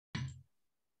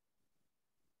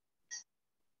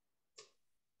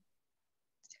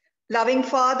Loving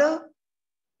Father,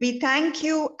 we thank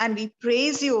you and we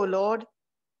praise you, O Lord,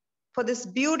 for this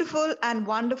beautiful and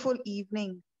wonderful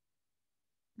evening,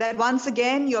 that once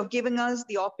again you have given us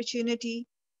the opportunity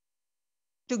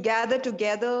to gather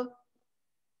together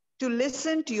to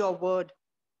listen to your word.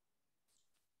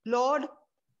 Lord,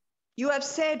 you have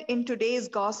said in today's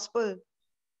gospel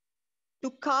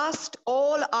to cast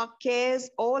all our cares,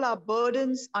 all our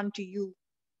burdens unto you,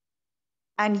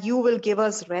 and you will give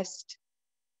us rest.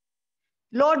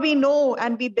 Lord, we know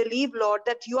and we believe, Lord,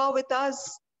 that you are with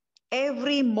us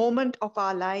every moment of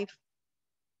our life.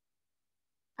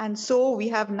 And so we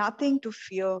have nothing to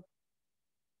fear.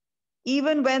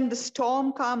 Even when the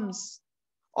storm comes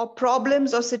or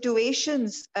problems or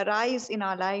situations arise in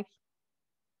our life,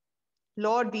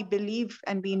 Lord, we believe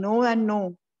and we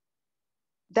know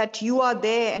that you are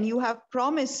there and you have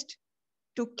promised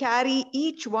to carry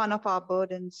each one of our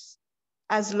burdens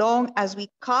as long as we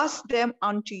cast them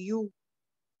unto you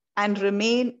and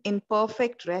remain in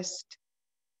perfect rest.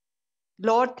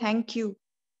 Lord, thank you.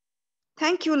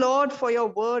 Thank you, Lord, for your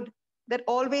word that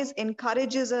always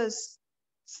encourages us,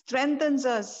 strengthens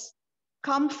us,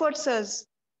 comforts us,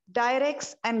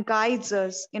 directs and guides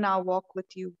us in our walk with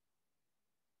you.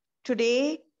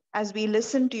 Today, as we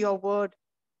listen to your word,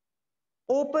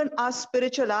 open our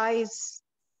spiritual eyes.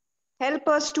 Help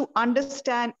us to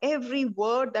understand every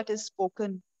word that is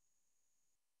spoken.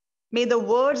 May the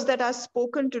words that are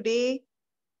spoken today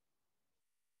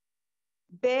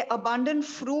bear abundant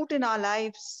fruit in our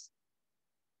lives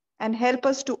and help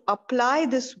us to apply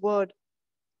this word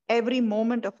every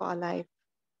moment of our life.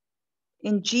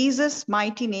 In Jesus'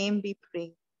 mighty name we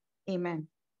pray. Amen.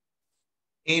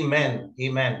 Amen.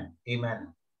 Amen.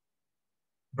 Amen.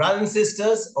 Brothers and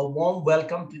sisters, a warm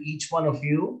welcome to each one of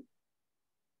you.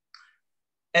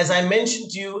 As I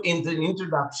mentioned to you in the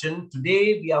introduction,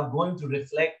 today we are going to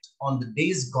reflect on the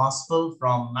day's gospel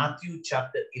from Matthew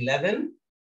chapter 11,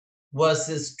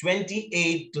 verses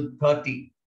 28 to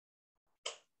 30.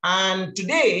 And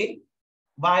today,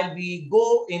 while we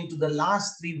go into the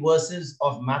last three verses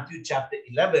of Matthew chapter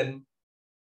 11,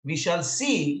 we shall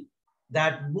see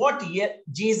that what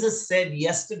Jesus said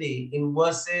yesterday in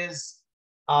verses,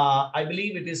 I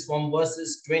believe it is from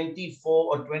verses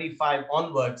 24 or 25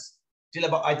 onwards, till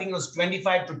about, I think it was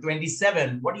 25 to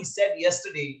 27, what he said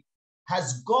yesterday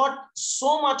has got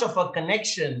so much of a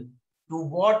connection to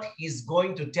what he's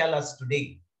going to tell us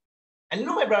today. And you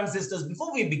know, my brothers and sisters,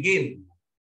 before we begin,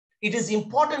 it is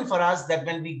important for us that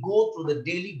when we go through the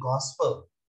daily gospel,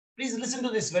 please listen to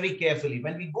this very carefully.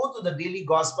 When we go through the daily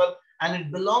gospel and it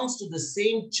belongs to the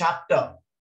same chapter,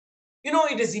 you know,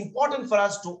 it is important for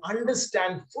us to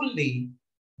understand fully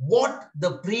what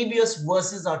the previous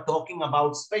verses are talking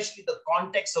about, especially the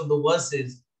context of the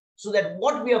verses, so that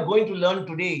what we are going to learn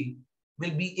today will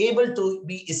be able to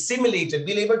be assimilated,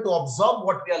 we'll be able to absorb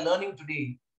what we are learning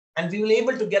today, and we will be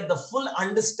able to get the full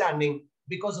understanding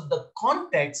because of the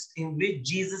context in which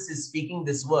Jesus is speaking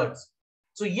these words.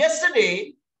 So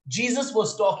yesterday, Jesus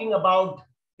was talking about,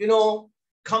 you know,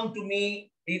 come to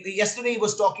me. Yesterday he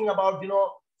was talking about, you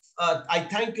know, I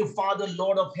thank you, Father,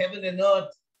 Lord of heaven and earth,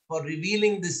 for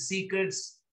revealing the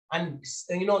secrets and,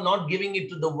 you know, not giving it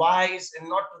to the wise and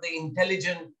not to the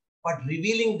intelligent, but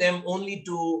revealing them only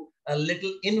to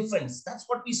little infants. That's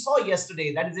what we saw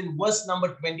yesterday. That is in verse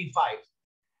number 25.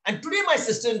 And today, my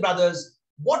sisters and brothers,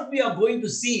 what we are going to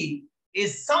see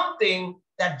is something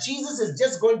that Jesus is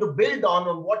just going to build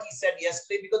on what he said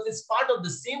yesterday, because it's part of the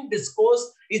same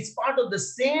discourse. It's part of the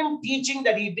same teaching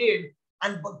that he did.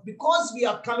 And because we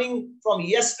are coming from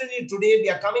yesterday, today, we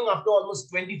are coming after almost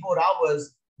 24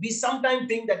 hours, we sometimes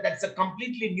think that that's a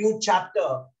completely new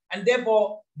chapter. And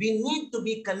therefore, we need to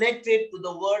be connected to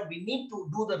the word. We need to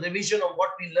do the revision of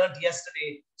what we learned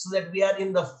yesterday so that we are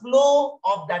in the flow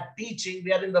of that teaching.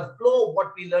 We are in the flow of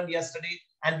what we learned yesterday,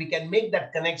 and we can make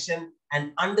that connection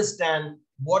and understand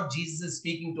what Jesus is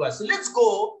speaking to us. So let's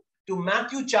go to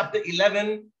Matthew chapter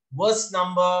 11, verse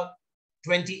number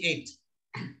 28.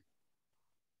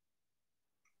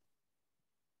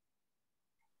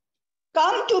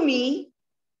 Come to me,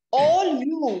 all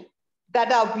you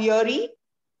that are weary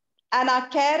and are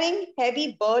carrying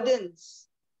heavy burdens,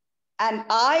 and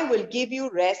I will give you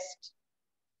rest.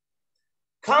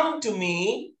 Come to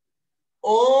me,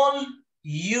 all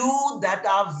you that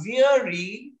are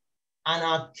weary and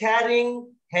are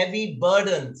carrying heavy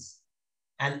burdens,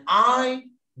 and I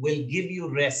will give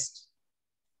you rest.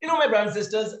 You know, my brothers and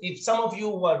sisters, if some of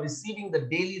you who are receiving the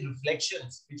daily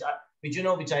reflections, which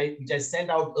I sent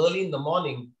out early in the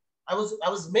morning, I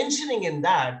was mentioning in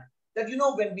that, you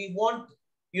know, when we want,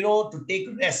 you know, to take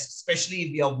rest, especially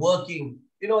if we are working,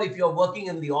 if you're working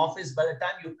in the office, by the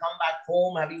time you come back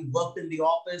home, having worked in the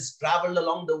office, traveled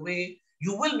along the way,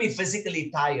 you will be physically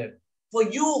tired. For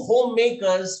you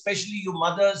homemakers, especially you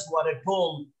mothers who are at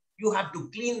home, you have to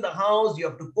clean the house, you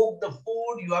have to cook the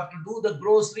food, you have to do the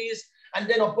groceries. And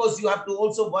then, of course, you have to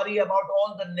also worry about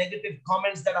all the negative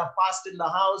comments that are passed in the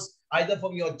house, either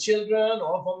from your children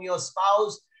or from your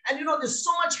spouse. And, there's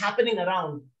so much happening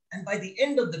around. And by the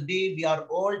end of the day, we are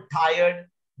all tired.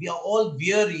 We are all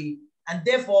weary. And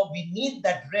therefore, we need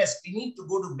that rest. We need to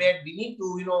go to bed. We need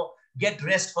to, get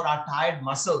rest for our tired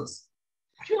muscles.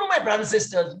 But my brothers and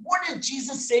sisters, what is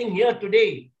Jesus saying here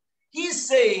today? He's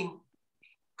saying,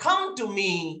 come to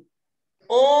me,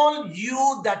 all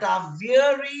you that are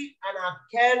weary and are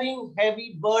carrying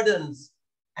heavy burdens,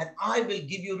 and I will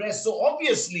give you rest. So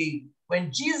obviously,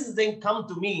 when Jesus then come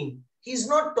to me, he's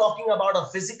not talking about a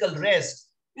physical rest.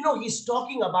 He's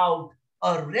talking about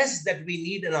a rest that we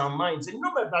need in our minds. And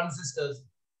my brothers and sisters,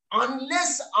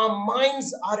 unless our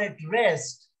minds are at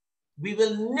rest, we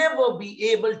will never be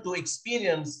able to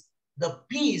experience the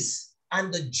peace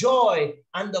and the joy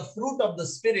and the fruit of the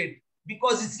Spirit,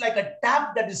 because it's like a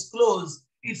tap that is closed.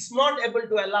 It's not able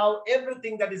to allow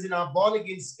everything that is in our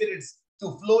born-again spirits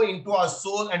to flow into our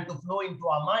soul and to flow into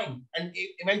our mind and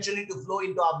eventually to flow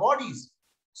into our bodies.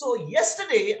 So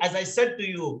yesterday, as I said to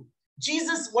you,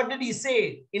 Jesus, what did he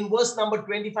say in verse number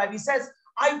 25? He says,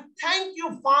 I thank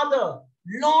you, Father,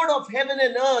 Lord of heaven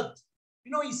and earth.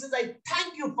 He says, I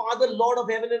thank you, Father, Lord of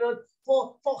heaven and earth,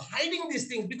 for hiding these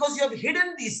things, because you have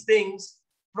hidden these things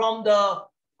from the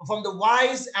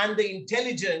wise and the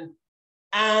intelligent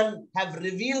and have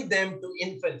revealed them to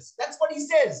infants. That's what he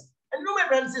says. And my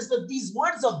brothers and sisters, these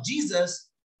words of Jesus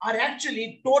are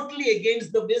actually totally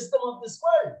against the wisdom of this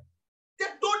world.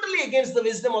 They're totally against the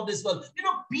wisdom of this world.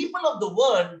 People of the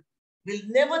world will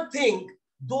never think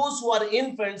those who are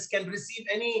infants can receive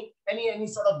any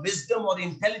sort of wisdom or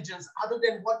intelligence other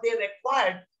than what they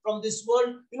required from this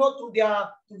world, through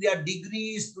their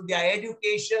degrees, through their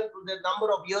education, through the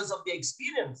number of years of their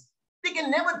experience. They can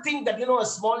never think that, a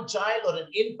small child or an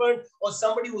infant or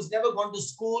somebody who's never gone to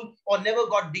school or never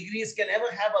got degrees can ever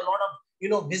have a lot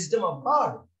of, wisdom of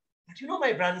God. But,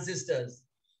 my brothers and sisters,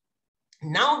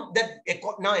 now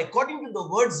according to the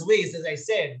word's ways, as I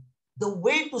said, the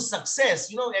way to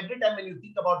success, every time when you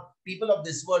think about people of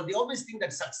this world, they always think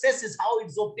that success is how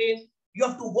it's obtained. You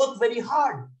have to work very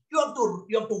hard. You have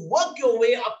to work your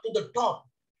way up to the top.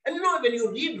 And when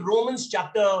you read Romans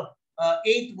chapter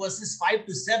 8 verses 5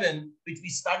 to 7, which we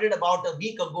studied about a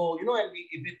week ago, and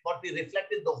what we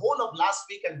reflected the whole of last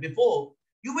week and before,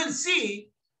 you will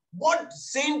see what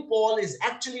Saint Paul is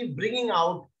actually bringing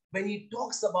out when he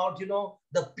talks about,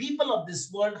 the people of this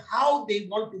world, how they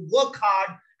want to work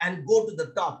hard and go to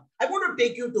the top. I want to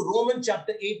take you to Romans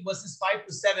chapter 8 verses 5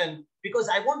 to 7, because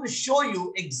I want to show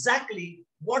you exactly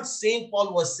what Saint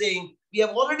Paul was saying. We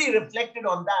have already reflected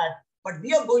on that, but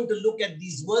we are going to look at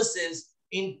these verses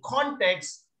in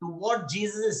context to what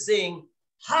Jesus is saying,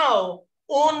 how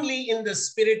only in the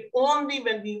Spirit, only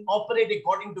when we operate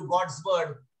according to God's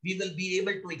word, we will be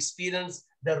able to experience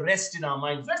the rest in our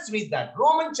minds. Let's read that.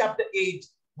 Romans chapter 8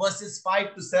 verses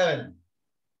 5 to 7.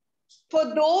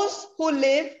 For those who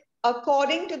live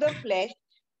according to the flesh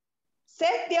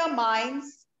set their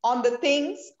minds on the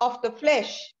things of the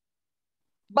flesh,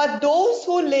 but those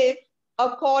who live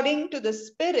according to the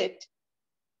Spirit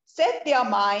set their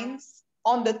minds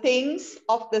on the things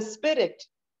of the Spirit.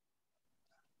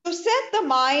 To set the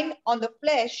mind on the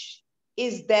flesh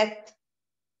is death,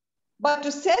 but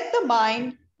to set the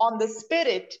mind on the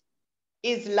Spirit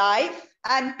is life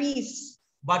and peace.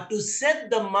 But to set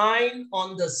the mind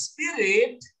on the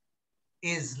Spirit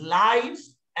is life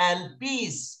and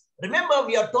peace. Remember,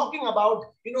 we are talking about,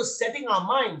 setting our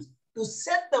minds. To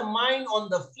set the mind on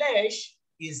the flesh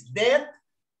is death,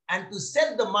 and to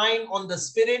set the mind on the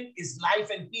Spirit is life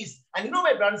and peace. And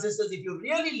my brothers and sisters, if you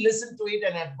really listen to it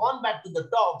and have gone back to the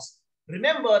talks,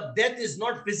 remember, death is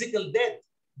not physical death.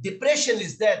 Depression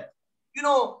is death.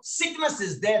 Sickness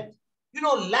is death.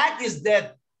 Lack is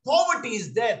death. Poverty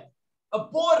is death. A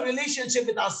poor relationship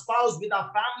with our spouse, with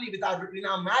our family, in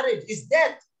our marriage is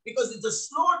death, because it's a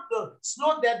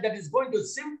slow death that is going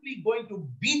to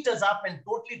beat us up and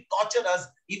totally torture us.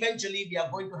 Eventually, we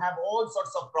are going to have all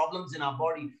sorts of problems in our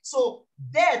body. So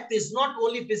death is not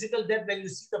only physical death when you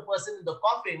see the person in the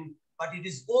coffin, but it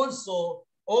is also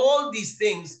all these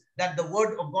things that the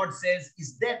word of God says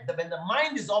is death. That when the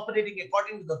mind is operating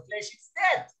according to the flesh, it's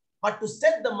death. But to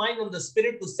set the mind on the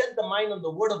Spirit, to set the mind on the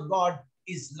word of God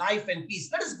is life and peace.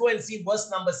 Let us go and see verse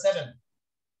number 7.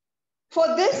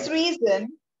 For this reason,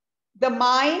 the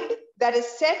mind that is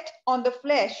set on the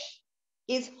flesh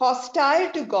is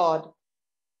hostile to God.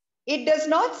 It does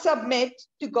not submit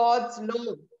to God's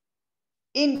law.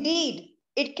 Indeed,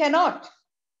 it cannot.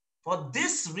 For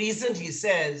this reason, he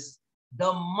says,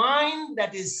 the mind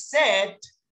that is set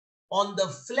on the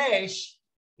flesh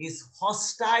is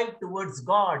hostile towards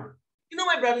God. You know,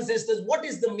 my brothers and sisters, what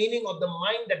is the meaning of the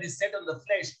mind that is set on the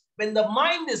flesh? When the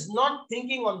mind is not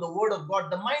thinking on the word of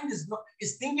God, the mind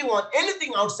is thinking on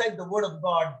anything outside the word of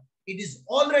God, it is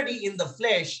already in the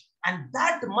flesh. And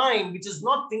that mind, which is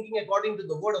not thinking according to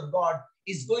the word of God,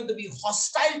 is going to be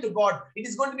hostile to God. It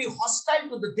is going to be hostile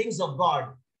to the things of God.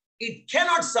 It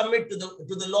cannot submit to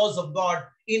the laws of God.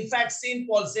 In fact, St.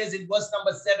 Paul says in verse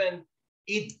number 7,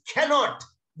 it cannot.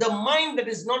 The mind that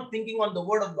is not thinking on the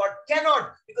word of God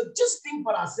cannot. Because just think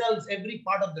for ourselves every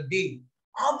part of the day.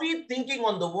 Are we thinking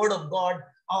on the word of God?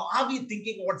 Or are we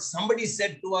thinking what somebody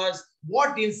said to us?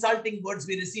 What insulting words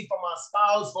we receive from our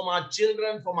spouse, from our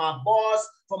children, from our boss,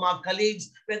 from our colleagues,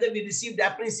 whether we received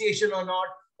appreciation or not,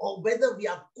 or whether we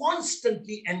are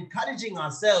constantly encouraging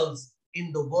ourselves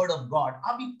in the word of God?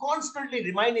 Are we constantly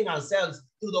reminding ourselves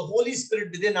through the Holy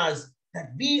Spirit within us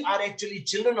that we are actually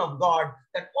children of God,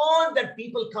 that all that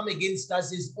people come against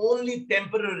us is only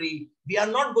temporary? We are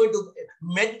not going to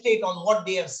meditate on what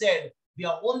they have said. We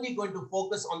are only going to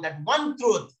focus on that one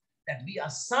truth, that we are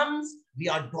sons, we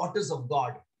are daughters of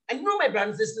God. And you know, my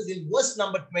brothers and sisters, in verse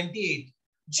number 28,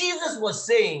 Jesus was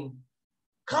saying,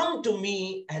 come to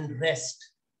me and rest.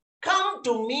 Come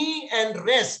to me and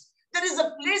rest. There is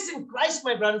a place in Christ,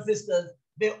 my brothers and sisters,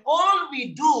 where all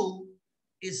we do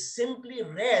is simply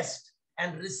rest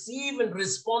and receive in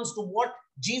response to what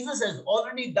Jesus has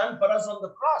already done for us on the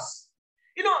cross.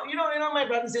 You know, my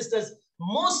brothers and sisters,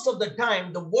 most of the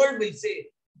time the world will say,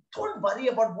 don't worry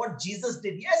about what Jesus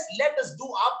did. Yes, let us do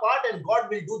our part and God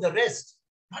will do the rest.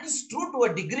 That is true to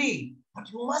a degree,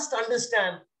 but you must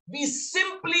understand, we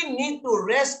simply need to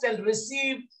rest and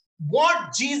receive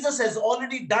what Jesus has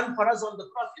already done for us on the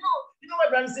cross. You know, my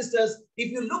brothers and sisters,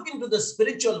 if you look into the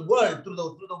spiritual world through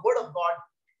the word of God,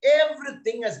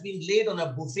 everything has been laid on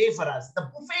a buffet for us. The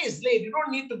buffet is laid. You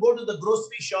don't need to go to the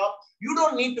grocery shop. You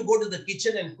don't need to go to the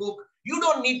kitchen and cook. You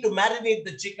don't need to marinate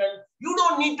the chicken. You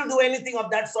don't need to do anything of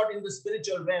that sort in the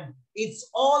spiritual realm. It's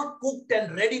all cooked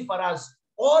and ready for us.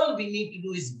 All we need to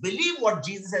do is believe what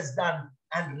Jesus has done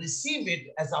and receive it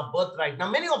as our birthright.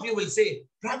 Now, many of you will say,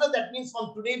 brother, that means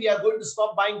from today we are going to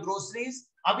stop buying groceries.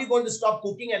 Are we going to stop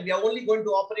cooking and we are only going to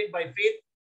operate by faith?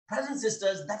 Brothers and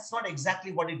sisters, that's not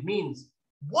exactly what it means.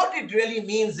 What it really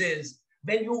means is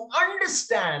when you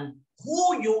understand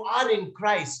who you are in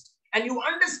Christ and you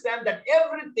understand that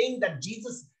everything that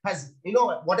Jesus has,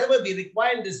 whatever we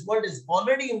require in this world is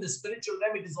already in the spiritual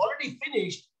realm, it is already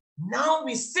finished. Now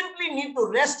we simply need to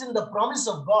rest in the promise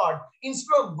of God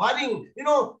instead of worrying,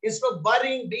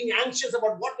 being anxious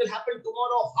about what will happen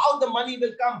tomorrow, how the money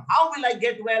will come, how will I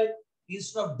get well.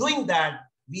 Instead of doing that,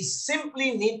 we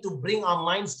simply need to bring our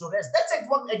minds to rest. That's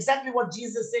exactly what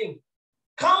Jesus is saying.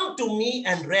 Come to me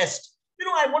and rest.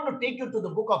 I want to take you to the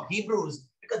book of Hebrews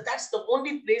because that's the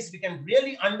only place we can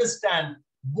really understand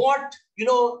what,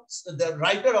 the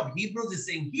writer of Hebrews is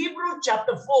saying. Hebrews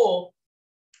chapter 4,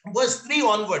 verse 3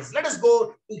 onwards. Let us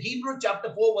go to Hebrews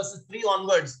chapter 4, verses 3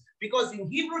 onwards. Because in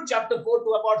Hebrews chapter 4 to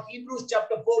about Hebrews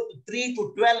chapter 4 to 3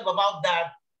 to 12, about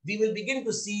that, we will begin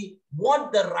to see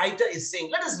what the writer is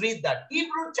saying. Let us read that.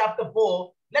 Hebrews chapter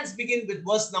 4, let's begin with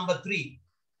verse number 3.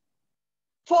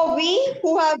 For we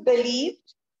who have believed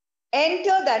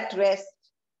enter that rest,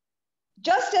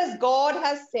 just as God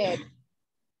has said,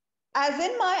 as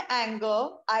in my anger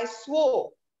I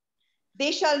swore,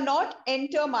 they shall not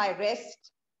enter my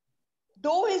rest,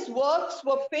 though his works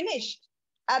were finished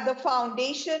at the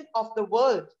foundation of the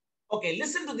world. Okay,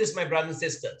 listen to this, my brothers and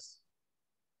sisters.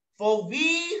 For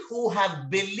we who have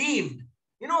believed,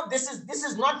 this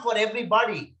is not for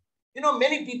everybody.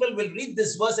 Many people will read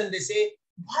this verse and they say,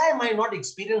 why am I not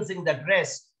experiencing that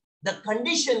rest? The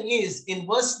condition is in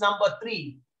verse number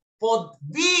 3. For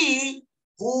we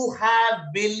who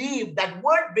have believed, that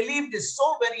word believed is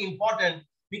so very important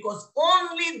because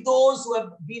only those who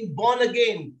have been born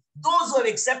again, those who have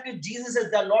accepted Jesus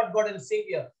as their Lord, God, and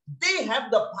Savior, they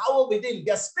have the power within.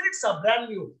 Their spirits are brand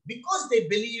new. Because they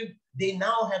believe, they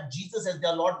now have Jesus as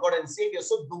their Lord, God, and Savior.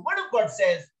 So the word of God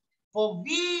says, for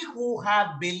we who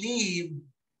have believed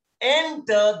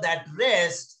enter that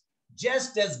rest,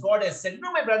 just as God has said.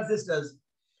 My brothers and sisters,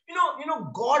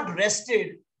 God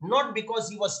rested not because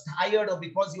he was tired or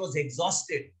because he was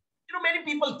exhausted. Many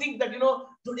people think that,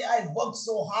 today I worked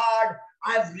so hard.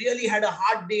 I've really had a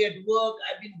hard day at work.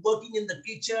 I've been working in the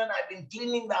kitchen. I've been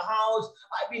cleaning the house.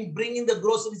 I've been bringing the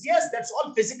groceries. Yes, that's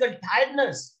all physical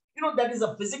tiredness. That is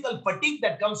a physical fatigue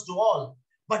that comes to all.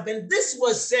 But when this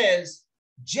verse says,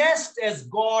 just as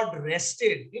God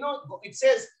rested. You know, it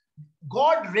says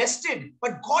God rested,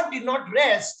 but God did not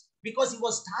rest because he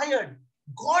was tired.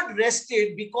 God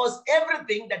rested because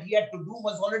everything that he had to do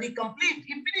was already complete.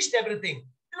 He finished everything.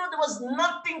 You know, there was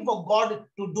nothing for God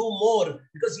to do more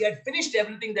because he had finished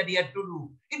everything that he had to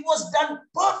do. It was done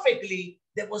perfectly.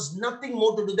 There was nothing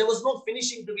more to do. There was no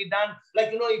finishing to be done.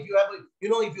 Like, you know, if you have,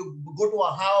 if you go to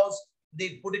a house,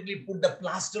 they put the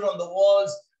plaster on the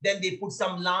walls, then they put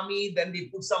some lami, then they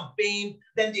put some paint,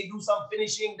 then they do some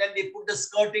finishing, then they put the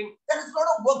skirting. There is a lot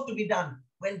of work to be done.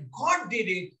 When God did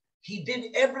it, he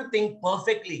did everything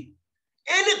perfectly.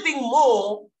 Anything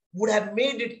more would have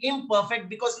made it imperfect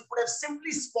because it would have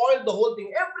simply spoiled the whole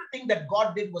thing. Everything that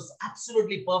God did was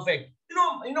absolutely perfect.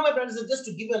 My brothers, just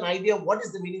to give you an idea of what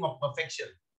is the meaning of perfection.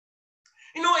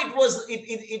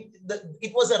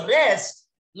 It was a rest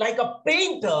like a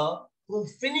painter who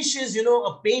finishes,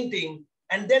 a painting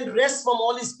and then rests from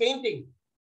all his painting.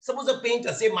 Suppose a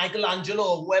painter, say Michelangelo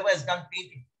or whoever has done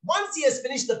painting. Once he has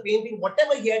finished the painting,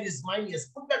 whatever he had in his mind, he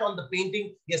has put that on the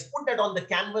painting, he has put that on the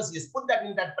canvas, he has put that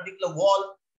in that particular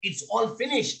wall. It's all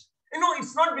finished.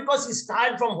 It's not because he's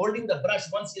tired from holding the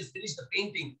brush once he has finished the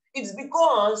painting. It's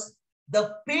because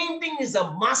the painting is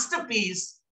a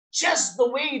masterpiece just the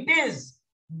way it is.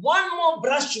 One more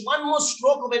brush, one more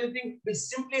stroke of anything will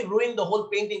simply ruin the whole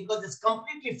painting because it's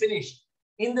completely finished.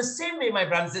 In the same way, my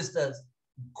brothers and sisters,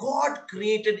 God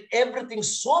created everything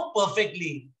so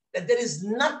perfectly that there is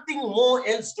nothing more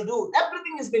else to do.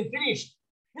 Everything has been finished.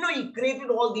 He created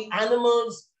all the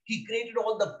animals. He created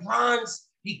all the plants.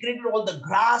 He created all the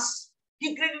grass.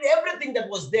 He created everything that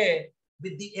was there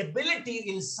with the ability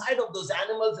inside of those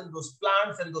animals and those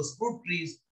plants and those fruit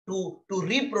trees to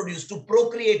reproduce, to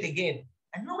procreate again.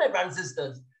 And my brothers and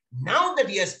sisters, now that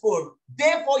he has put,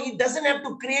 therefore he doesn't have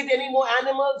to create any more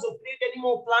animals or create any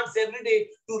more plants every day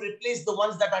to replace the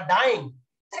ones that are dying.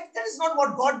 That is not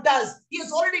what God does. He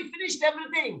has already finished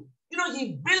everything.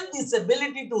 He built this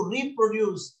ability to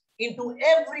reproduce into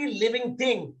every living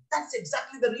thing. That's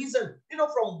exactly the reason.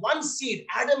 From one seed,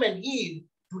 Adam and Eve,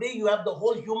 today you have the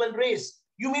whole human race.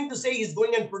 You mean to say he's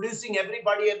going and producing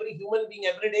everybody, every human being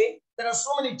every day? There are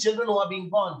so many children who are being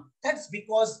born. That's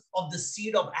because of the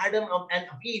seed of Adam and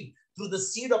Eve. Through the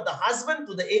seed of the husband,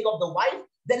 to the egg of the wife,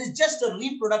 there is just a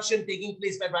reproduction taking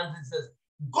place, my brothers and sisters.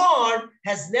 God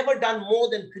has never done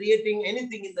more than creating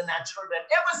anything in the natural realm.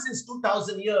 Ever since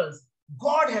 2000 years,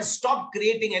 God has stopped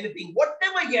creating anything.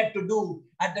 Whatever he had to do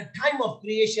at the time of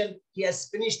creation, he has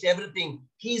finished everything.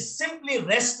 He is simply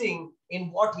resting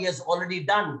in what he has already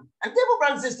done. And therefore,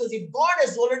 brothers and sisters, if God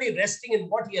is already resting in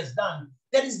what he has done,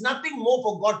 there is nothing more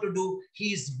for God to do.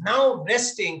 He is now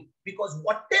resting because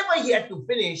whatever he had to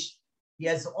finish, he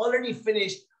has already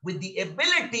finished with the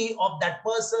ability of that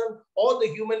person or the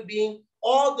human being,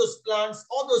 all those plants,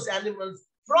 all those animals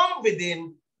from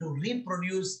within to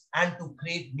reproduce and to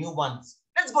create new ones.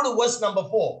 Let's go to verse number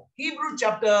 4. Hebrew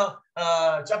chapter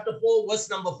 4, verse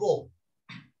number 4.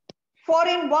 For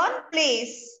in one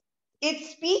place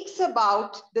it speaks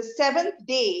about the seventh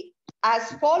day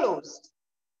as follows.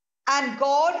 And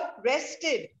God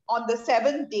rested on the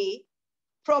seventh day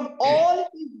from all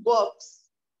his works.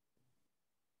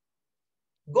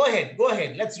 Go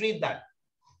ahead. Let's read that.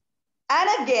 And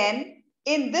again,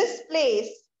 in this place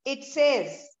it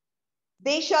says,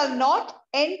 they shall not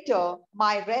enter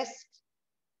my rest.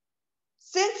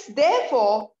 Since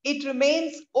therefore it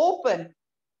remains open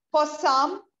for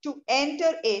some to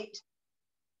enter it,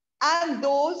 and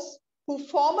those who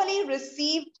formerly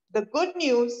received the good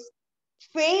news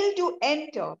failed to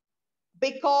enter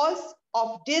because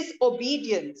of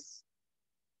disobedience.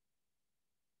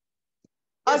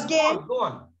 Yes, Again, go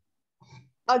on.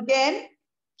 Again,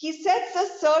 he sets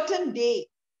a certain day,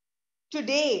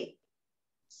 today,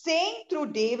 saying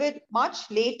through David much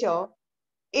later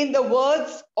in the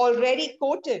words already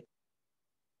quoted,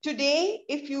 today,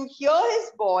 if you hear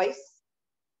his voice,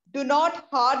 do not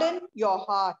harden your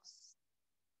hearts.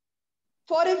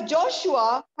 For if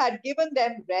Joshua had given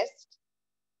them rest,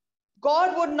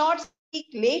 God would not speak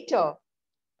later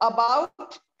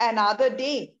about another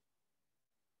day.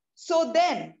 So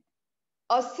then,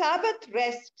 a Sabbath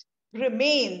rest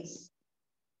remains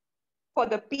for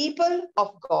the people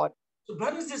of God. So,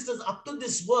 brothers and sisters, up to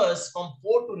this verse from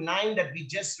 4 to 9 that we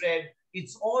just read,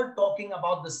 it's all talking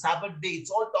about the Sabbath day.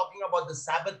 It's all talking about the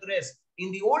Sabbath rest.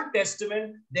 In the Old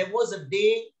Testament, there was a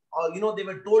day, they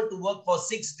were told to work for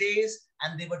 6 days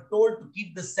and they were told to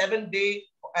keep the 7th day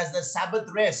as the Sabbath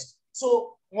rest.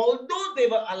 So, although they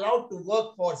were allowed to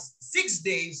work for 6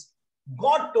 days,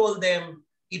 God told them,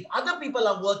 if other people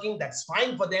are working, that's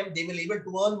fine for them. They will be able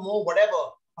to earn more, whatever.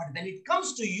 But when it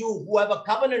comes to you who have a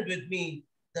covenant with me,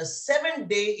 the seventh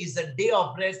day is a day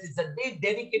of rest. It's a day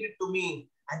dedicated to me.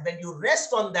 And when you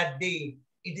rest on that day,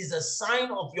 it is a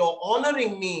sign of your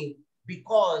honoring me,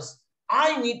 because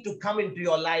I need to come into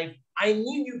your life. I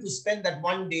need you to spend that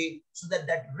one day, so that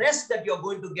that rest that you're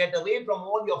going to get away from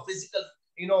all your physical,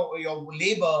 your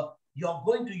labor, you're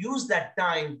going to use that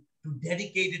time to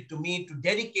dedicate it to me, to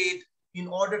dedicate in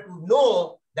order to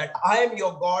know that I am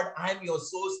your God, I am your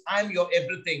source, I am your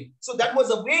everything. So that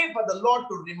was a way for the Lord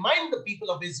to remind the people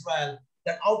of Israel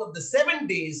that out of the 7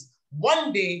 days,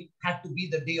 one day had to be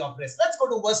the day of rest. Let's go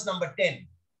to verse number 10.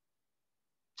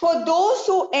 For those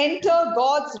who enter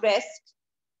God's rest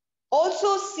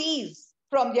also cease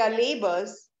from their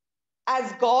labors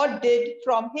as God did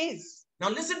from his. Now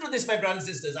listen to this, my brothers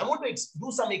and sisters. I want to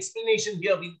do some explanation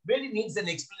here. We really needs an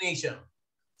explanation.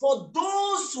 For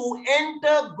those who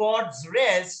enter God's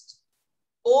rest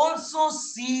also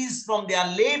cease from their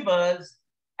labors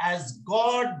as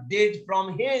God did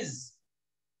from his.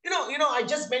 I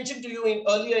just mentioned to you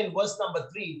earlier in verse number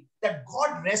 3 that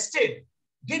God rested.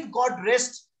 Did God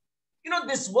rest?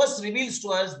 This verse reveals to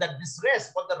us that this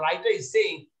rest, what the writer is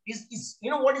saying, is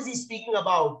what is he speaking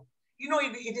about?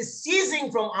 It is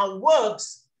ceasing from our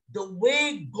works the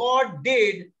way God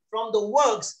did from the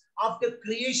works after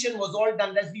creation was all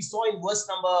done, as we saw in verse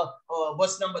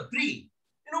number 3.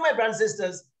 My brothers and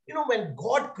sisters, when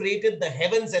God created the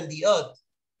heavens and the earth,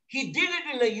 he did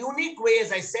it in a unique way,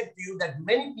 as I said to you, that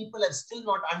many people have still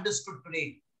not understood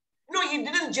today. He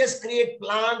didn't just create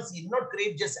plants. He did not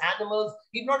create just animals.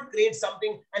 He did not create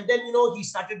something. And then, he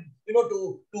started,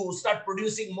 to start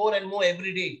producing more and more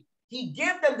every day. He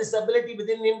gave them this ability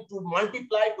within him to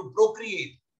multiply, to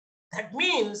procreate. That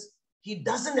means he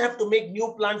doesn't have to make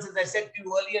new plants, as I said to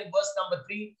you earlier in verse number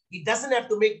 3. He doesn't have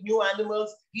to make new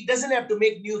animals. He doesn't have to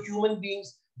make new human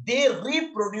beings. They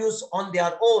reproduce on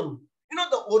their own.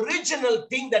 The original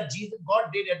thing that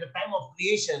God did at the time of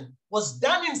creation was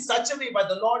done in such a way by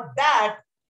the Lord that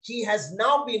he has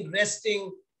now been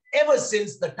resting ever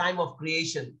since the time of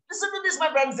creation. Listen to this,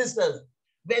 my brothers and sisters.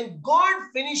 When God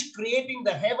finished creating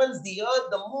the heavens, the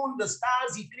earth, the moon, the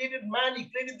stars, he created man, he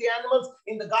created the animals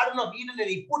in the Garden of Eden, and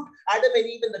he put Adam and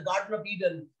Eve in the Garden of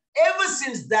Eden. Ever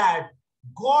since that,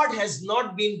 God has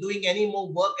not been doing any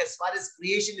more work as far as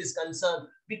creation is concerned,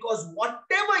 because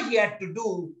whatever he had to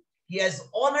do, he has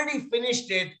already finished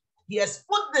it. He has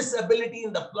put this ability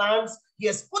in the plants. He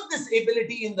has put this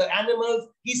ability in the animals.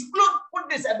 He's put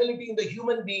this ability in the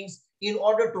human beings in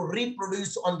order to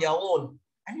reproduce on their own.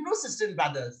 And sisters and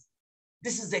brothers,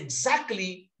 this is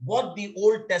exactly what the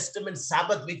Old Testament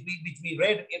Sabbath, which we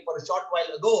read for a short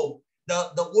while ago,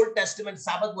 the Old Testament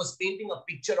Sabbath was painting a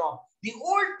picture of. The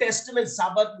Old Testament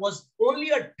Sabbath was only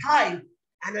a type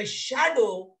and a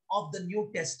shadow of the New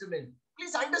Testament.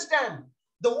 Please understand.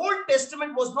 The Old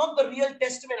Testament was not the real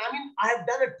testament. I have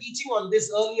done a teaching on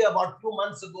this earlier, about a few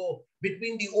months ago,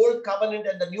 between the Old Covenant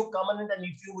and the New Covenant. And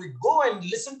if you will go and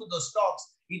listen to those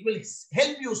talks, it will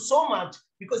help you so much,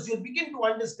 because you'll begin to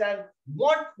understand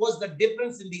what was the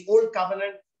difference in the Old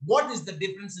Covenant, what is the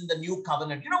difference in the New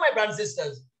Covenant. My brothers and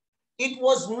sisters, it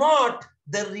was not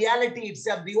the reality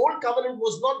itself. The Old Covenant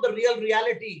was not the real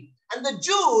reality. And the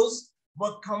Jews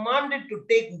were commanded to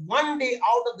take one day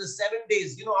out of the 7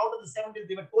 days. Out of the 7 days,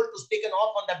 they were told to take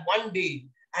off on that one day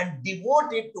and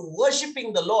devote it to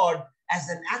worshiping the Lord as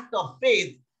an act of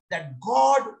faith that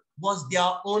God was their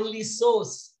only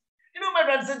source. My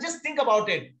brothers, just think about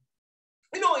it.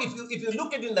 If you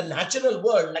look at it in the natural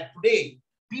world, like today,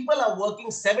 people are working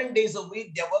 7 days a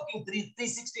week. They're working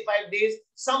 365 days.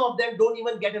 Some of them don't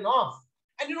even get an off.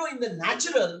 And in the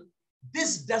natural,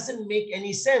 this doesn't make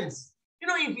any sense.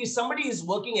 If somebody is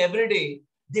working every day,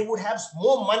 they would have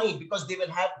more money, because they will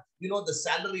have, the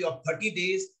salary of 30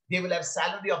 days. They will have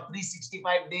salary of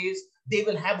 365 days. They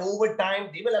will have overtime.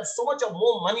 They will have so much of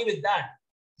more money with that.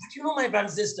 But my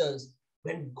brothers and sisters,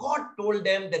 when God told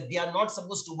them that they are not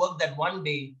supposed to work that one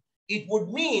day, it would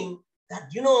mean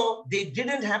that, they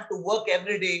didn't have to work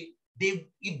every day.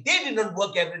 If they didn't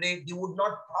work every day, they would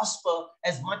not prosper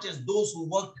as much as those who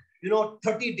worked,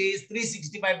 30 days,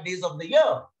 365 days of the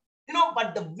year.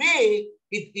 But the way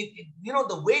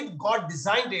the way God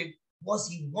designed it was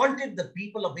he wanted the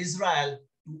people of Israel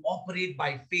to operate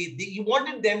by faith. He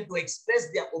wanted them to express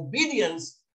their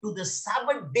obedience to the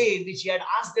Sabbath day, which he had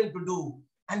asked them to do.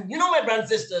 And my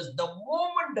brothers and sisters, the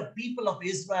moment the people of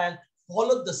Israel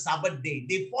followed the Sabbath day,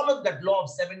 they followed that law of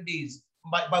 7 days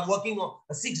by working on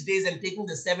 6 days and taking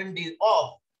the 7 days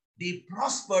off, they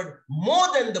prospered more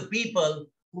than the people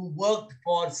who worked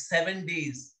for 7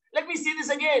 days. Let me say this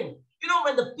again.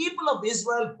 When the people of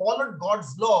Israel followed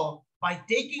God's law by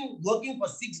working for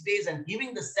 6 days and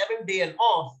giving the 7th day an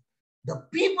off, the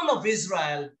people of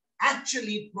Israel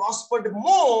actually prospered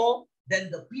more than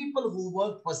the people who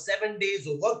worked for 7 days,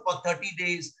 who worked for 30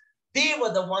 days. They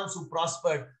were the ones who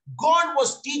prospered. God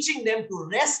was teaching them to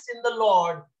rest in the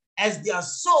Lord as their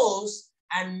source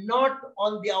and not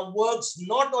on their works,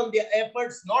 not on their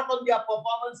efforts, not on their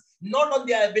performance, not on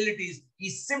their abilities. He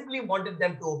simply wanted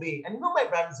them to obey. And you know, my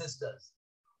brothers and sisters,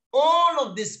 all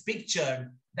of this pictured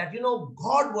that,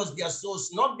 God was their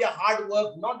source, not their hard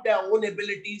work, not their own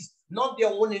abilities, not their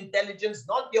own intelligence,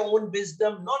 not their own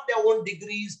wisdom, not their own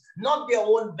degrees, not their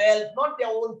own wealth, not their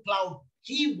own cloud.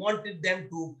 He wanted them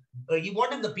to, he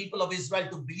wanted the people of Israel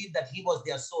to believe that he was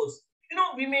their source.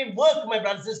 We may work, my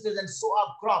brothers and sisters, and sow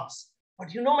our crops, but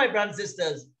my brothers and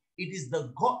sisters, it is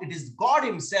God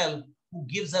himself who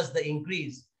gives us the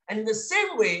increase. And in the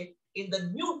same way, in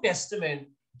the New Testament,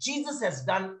 Jesus has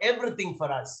done everything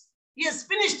for us. He has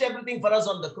finished everything for us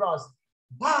on the cross,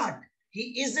 but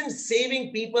he isn't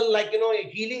saving people like,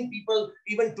 healing people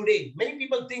even today. Many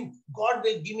people think God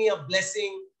will give me a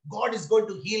blessing. God is going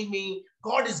to heal me.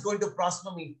 God is going to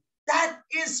prosper me. That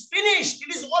is finished.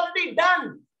 It is already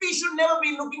done. We should never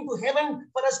be looking to heaven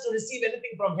for us to receive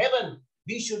anything from heaven.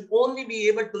 We should only be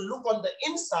able to look on the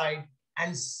inside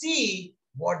and see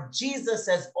what Jesus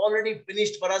has already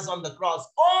finished for us on the cross.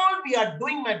 All we are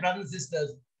doing, my brothers and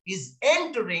sisters, is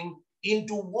entering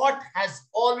into what has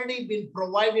already been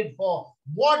provided for,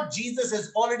 what Jesus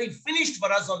has already finished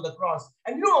for us on the cross.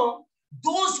 And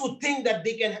those who think that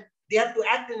they have to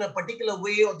act in a particular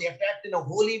way, or they have to act in a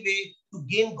holy way to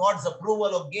gain God's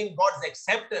approval or gain God's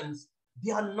acceptance,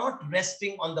 they are not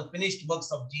resting on the finished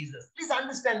works of Jesus. Please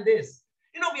understand this.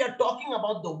 We are talking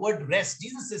about the word rest.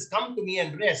 Jesus says, come to me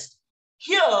and rest.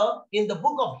 Here in the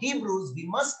book of Hebrews, we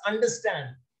must understand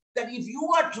that if you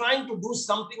are trying to do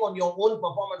something on your own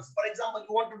performance, for example,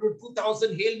 you want to do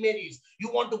 2,000 Hail Marys,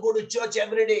 you want to go to church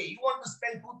every day, you want to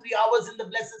spend 2-3 hours in the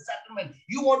Blessed Sacrament,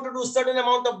 you want to do certain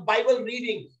amount of Bible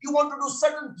reading, you want to do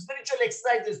certain spiritual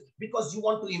exercises because you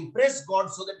want to impress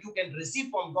God so that you can receive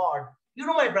from God.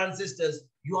 My brothers and sisters,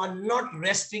 you are not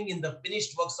resting in the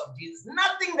finished works of Jesus.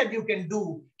 Nothing that you can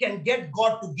do can get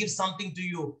God to give something to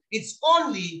you. It's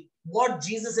only what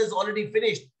Jesus has already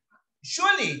finished.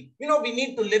 Surely, we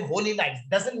need to live holy lives.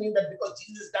 Doesn't mean that because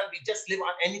Jesus is done, we just live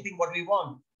on anything what we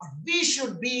want. But we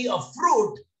should be a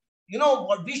fruit.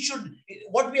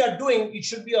 What we are doing, it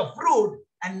should be a fruit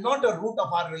and not a root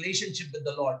of our relationship with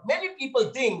the Lord. Many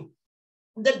people think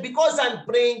that because I'm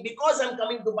praying, because I'm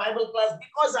coming to Bible class,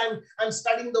 because I'm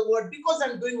studying the word, because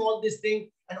I'm doing all these things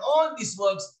and all these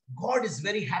works, God is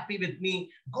very happy with me.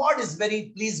 God is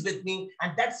very pleased with me.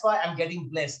 And that's why I'm getting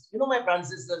blessed. My brothers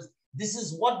and sisters, this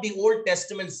is what the Old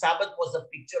Testament Sabbath was a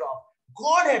picture of.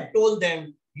 God had told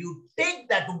them, you take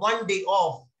that one day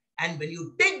off. And when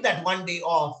you take that one day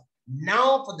off,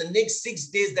 now for the next 6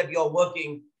 days that you're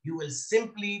working, you will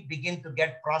simply begin to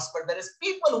get prospered. There is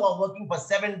people who are working for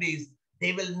 7 days.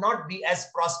 They will not be as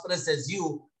prosperous as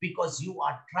you because you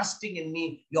are trusting in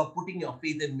me. You're putting your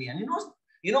faith in me. And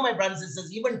my brothers and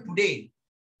sisters, even today,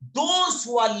 those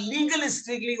who are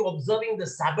legalistically observing the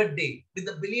Sabbath day with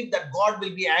the belief that God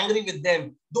will be angry with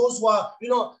them, those who are,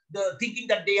 the thinking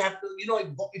that they have to,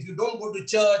 if you don't go to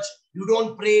church, you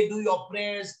don't pray, do your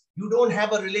prayers, you don't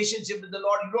have a relationship with the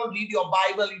Lord, you don't read your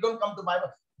Bible, you don't come to Bible.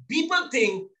 People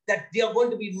think that they are going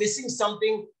to be missing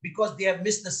something because they have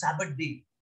missed the Sabbath day.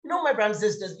 My brothers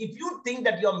and sisters, if you think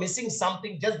that you're missing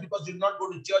something just because you do not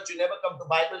go to church, you never come to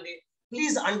Bible day,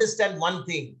 please understand one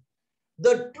thing.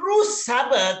 The true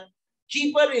Sabbath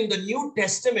keeper in the New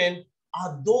Testament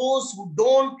are those who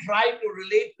don't try to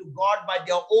relate to God by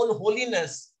their own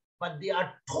holiness, but they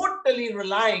are totally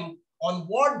relying on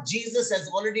what Jesus has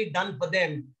already done for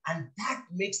them, and that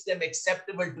makes them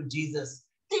acceptable to Jesus.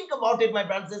 Think about it, my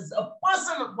brothers.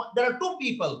 There are two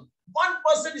people. One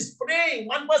person is praying,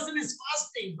 one person is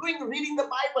fasting, reading the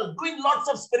Bible, doing lots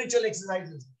of spiritual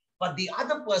exercises. But the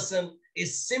other person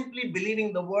is simply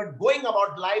believing the word, going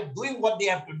about life, doing what they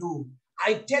have to do.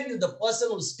 I tell you, the person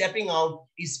who's stepping out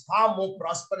is far more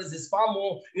prosperous, is far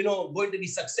more, going to be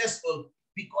successful,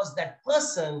 because that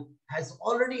person has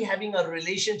already having a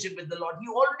relationship with the Lord. He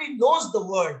already knows the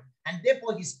word, and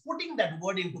therefore he's putting that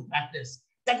word into practice.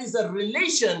 That is a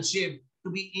relationship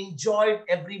to be enjoyed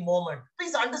every moment.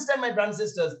 Please understand, my brothers and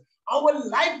sisters, our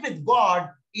life with God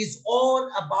is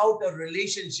all about a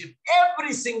relationship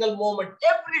every single moment,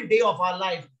 every day of our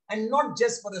life, and not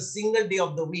just for a single day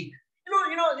of the week.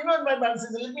 My brothers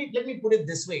and sisters, let me put it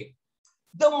this way.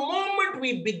 The moment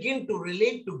we begin to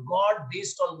relate to God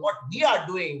based on what we are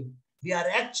doing, we are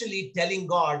actually telling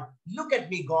God, look at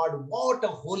me, God, what a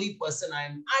holy person I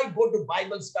am. I go to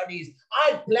Bible studies.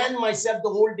 I plan myself the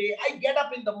whole day. I get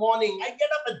up in the morning. I get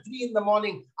up at 3 in the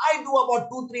morning. I do about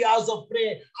 2-3 hours of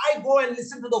prayer. I go and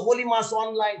listen to the Holy Mass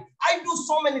online. I do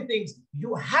so many things.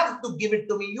 You have to give it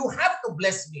to me. You have to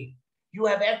bless me. You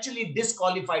have actually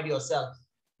disqualified yourself.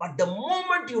 But the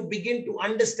moment you begin to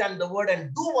understand the word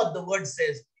and do what the word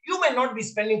says, you may not be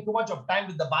spending too much of time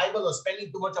with the Bible or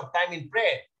spending too much of time in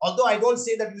prayer. Although I don't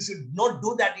say that you should not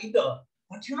do that either.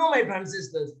 But you know, my brothers and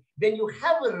sisters, when you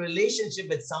have a relationship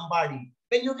with somebody,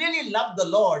 when you really love the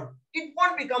Lord, it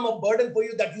won't become a burden for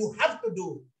you that you have to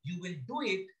do. You will do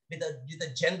it with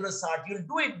a generous heart. You'll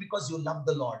do it because you love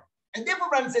the Lord. And therefore,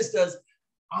 brothers and sisters,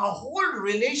 our whole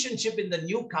relationship in the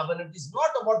new covenant is not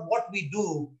about what we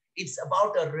do. It's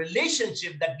about a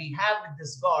relationship that we have with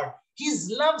this God.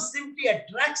 His love simply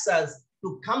attracts us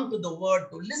to come to the word,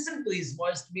 to listen to his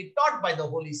voice, to be taught by the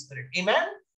Holy Spirit. Amen.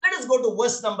 Let us go to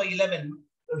verse number 11.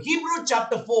 Hebrews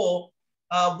chapter 4,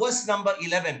 verse number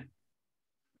 11.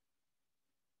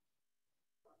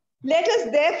 Let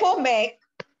us therefore make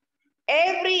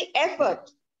every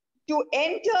effort to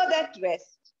enter that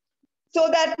rest, so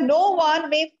that no one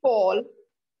may fall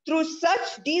through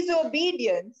such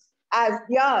disobedience as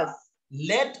theirs.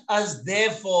 Let us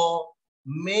therefore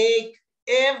make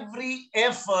every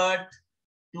effort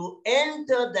to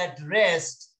enter that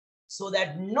rest, so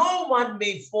that no one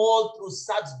may fall through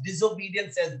such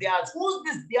disobedience as theirs. Who's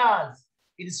this theirs?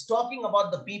 It is talking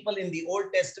about the people in the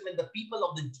Old Testament, the people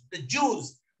of the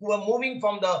Jews who were moving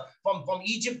from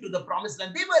Egypt to the promised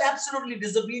land. They were absolutely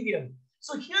disobedient.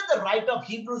 So here the writer of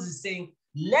Hebrews is saying,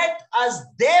 let us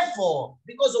therefore,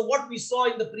 because of what we saw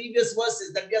in the previous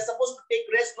verses, that we are supposed to take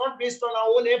rest not based on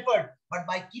our own effort, but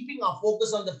by keeping our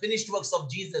focus on the finished works of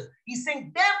Jesus. He's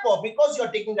saying, therefore, because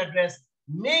you're taking that rest,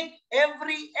 make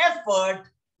every effort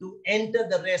to enter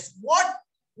the rest. What,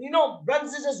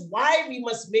 brothers and sisters, why we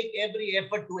must make every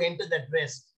effort to enter that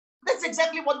rest? That's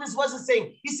exactly what this verse is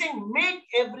saying. He's saying, make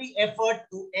every effort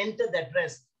to enter that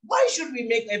rest. Why should we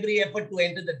make every effort to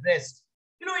enter that rest?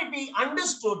 If we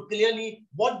understood clearly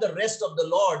what the rest of the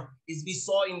Lord is, we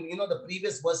saw in, the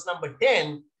previous verse number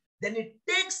 10, then it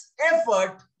takes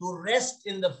effort to rest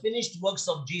in the finished works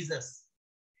of Jesus.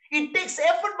 It takes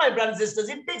effort, my brothers and sisters.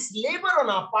 It takes labor on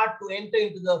our part to enter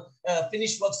into the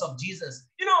finished works of Jesus.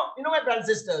 My brothers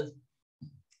and sisters,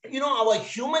 our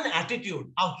human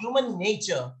attitude, our human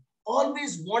nature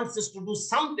always wants us to do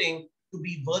something to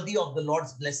be worthy of the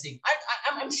Lord's blessing.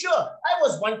 I'm sure I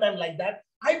was one time like that.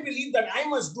 I believe that I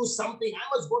must do something.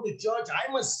 I must go to church.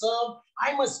 I must serve.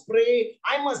 I must pray.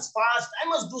 I must fast. I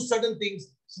must do certain things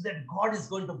so that God is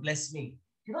going to bless me.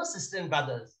 Sisters and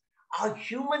brothers, our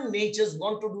human natures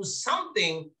want to do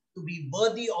something to be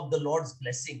worthy of the Lord's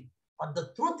blessing. But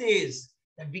the truth is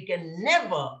that we can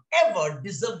never, ever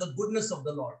deserve the goodness of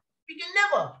the Lord. We can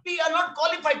never. We are not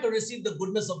qualified to receive the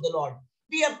goodness of the Lord.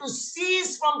 We have to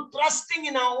cease from trusting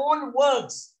in our own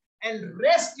works and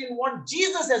rest in what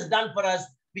Jesus has done for us,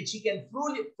 which he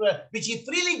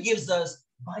freely gives us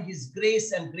by his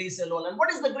grace and grace alone. And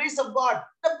what is the grace of God?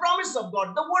 The promise of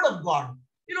God, the word of God.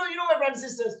 My brothers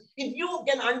and sisters, if you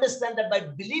can understand that by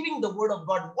believing the word of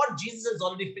God, what Jesus has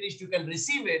already finished, you can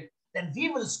receive it, then we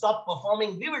will stop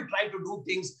performing. We will try to do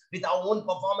things with our own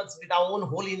performance, with our own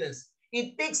holiness.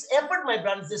 It takes effort, my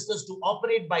brothers and sisters, to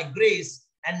operate by grace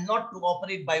and not to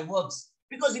operate by works.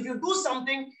 Because if you do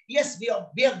something, yes,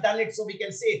 we have done it, so we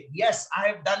can say, yes, I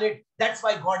have done it. That's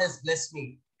why God has blessed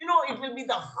me. It will be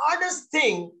the hardest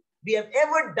thing we have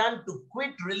ever done to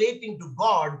quit relating to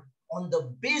God on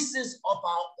the basis of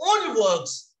our own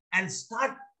works and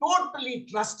start totally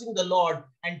trusting the Lord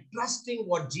and trusting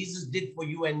what Jesus did for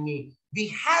you and me. We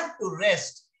have to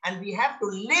rest and we have to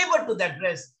labor to that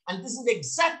rest. And this is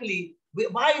exactly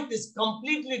why it is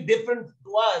completely different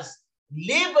to us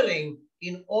laboring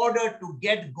in order to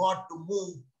get God to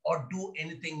move or do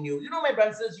anything new. My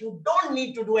brothers, you don't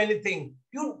need to do anything.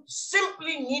 You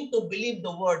simply need to believe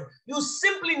the word. You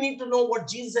simply need to know what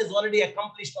Jesus has already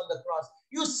accomplished on the cross.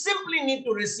 You simply need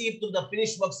to receive to the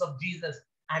finished works of Jesus.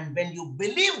 And when you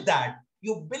believe that,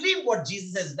 you believe what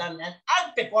Jesus has done and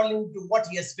act according to what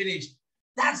he has finished,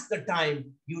 that's the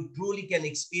time you truly can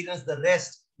experience the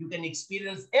rest. You can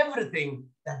experience everything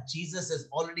that Jesus has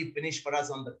already finished for us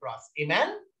on the cross.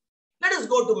 Amen? Let us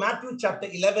go to Matthew chapter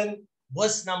 11,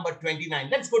 verse number 29.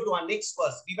 Let's go to our next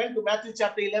verse. We went to Matthew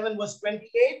chapter 11, verse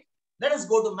 28. Let us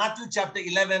go to Matthew chapter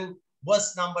 11,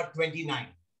 verse number 29.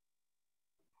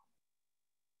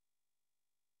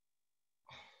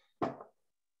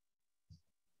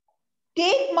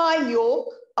 Take my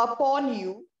yoke upon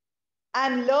you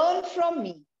and learn from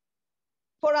me,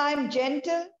 for I am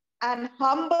gentle and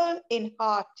humble in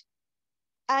heart,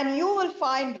 and you will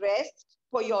find rest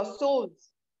for your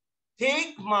souls.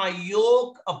 Take my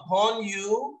yoke upon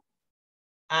you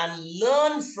and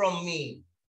learn from me,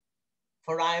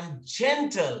 for I am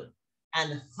gentle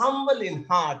and humble in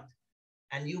heart,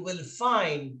 and you will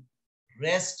find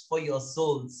rest for your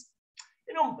souls.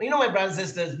 My brothers and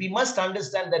sisters, we must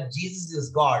understand that Jesus is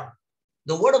God.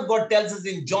 The word of God tells us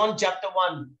in John chapter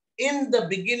 1, in the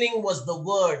beginning was the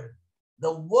Word.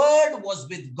 The Word was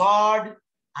with God,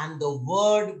 and the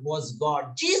Word was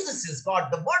God. Jesus is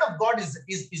God. The Word of God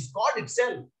is God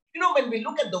itself. When we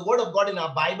look at the Word of God in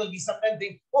our Bible, we sometimes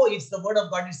think, oh, it's the Word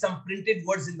of God. It's some printed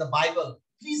words in the Bible.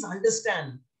 Please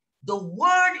understand, the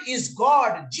Word is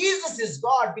God. Jesus is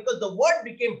God because the Word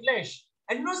became flesh.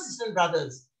 And sisters and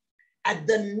brothers, at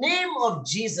the name of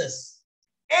Jesus,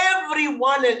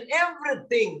 everyone and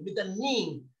everything with a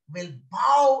knee will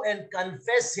bow and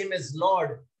confess him as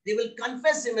Lord. They will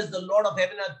confess him as the Lord of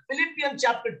heaven. Philippians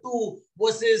chapter 2,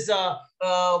 verses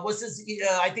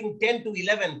I think 10 to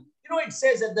 11. It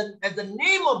says at the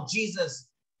name of Jesus,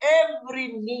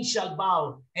 every knee shall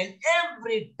bow and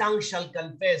every tongue shall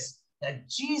confess that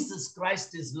Jesus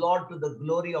Christ is Lord to the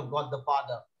glory of God the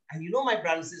Father. And my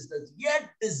brothers and sisters,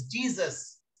 yet this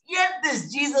Jesus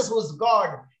was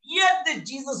God, yet this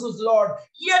Jesus was Lord,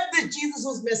 yet this Jesus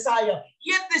was Messiah,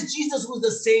 yet this Jesus was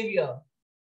the Savior.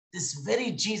 This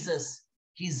very Jesus,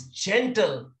 he's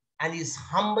gentle and he's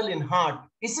humble in heart.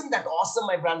 Isn't that awesome,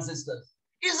 my brothers and sisters?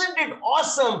 Isn't it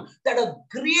awesome that a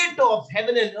creator of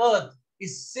heaven and earth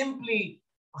is simply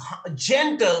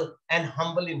gentle and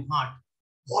humble in heart?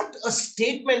 What a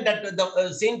statement that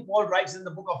St. Paul writes in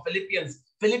the book of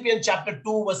Philippians chapter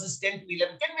 2, verses 10 to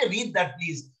 11. Can we read that,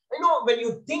 please? When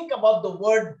you think about the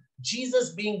word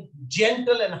Jesus being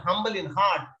gentle and humble in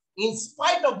heart, in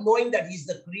spite of knowing that he's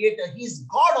the creator, he's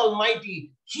God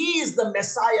Almighty, he is the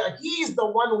Messiah, he is the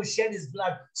one who shed his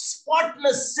blood,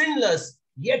 spotless, sinless,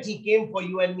 yet he came for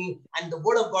you and me. And the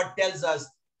word of God tells us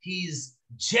he is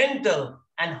gentle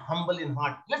and humble in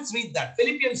heart. Let's read that.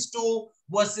 Philippians 2,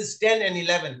 verses 10 and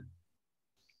 11.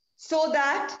 So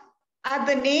that at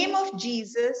the name of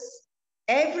Jesus,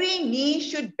 every knee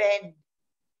should bend,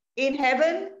 in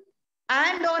heaven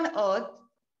and on earth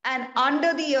and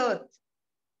under the earth,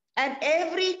 and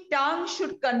every tongue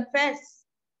should confess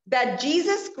that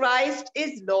Jesus Christ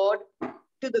is Lord,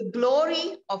 to the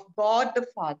glory of God the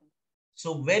Father.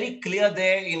 So very clear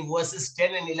there in verses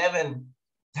 10 and 11,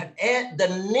 that at the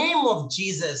name of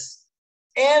Jesus,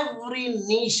 every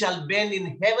knee shall bend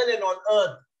in heaven and on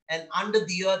earth and under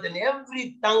the earth, and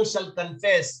every tongue shall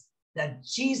confess that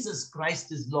Jesus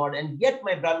Christ is Lord. And yet,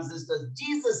 my brothers and sisters,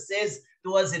 Jesus says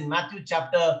to us in Matthew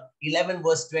chapter 11,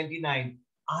 verse 29,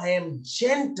 I am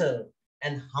gentle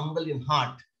and humble in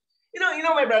heart.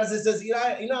 My brothers and sisters,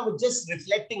 I was just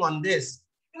reflecting on this.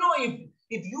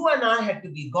 If you and I had to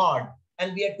be God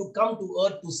and we had to come to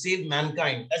earth to save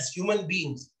mankind as human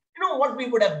beings, what we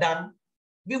would have done?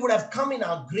 We would have come in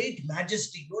our great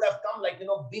majesty. We would have come like,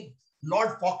 big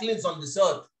Lord Falklands on this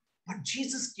earth. But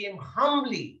Jesus came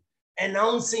humbly,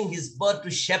 announcing his birth to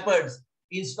shepherds,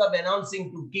 instead of announcing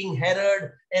to King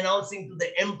Herod, announcing to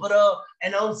the emperor,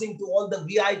 announcing to all the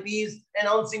VIPs,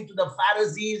 announcing to the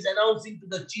Pharisees, announcing to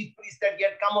the chief priests that he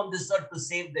had come on this earth to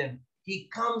save them. He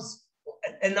comes,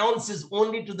 announces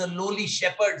only to the lowly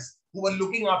shepherds who were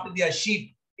looking after their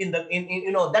sheep.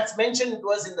 That's mentioned to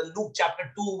us in the Luke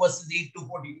chapter 2, verses 8 to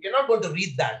 14. You're not going to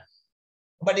read that.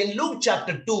 But in Luke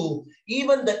chapter 2,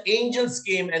 even the angels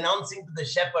came announcing to the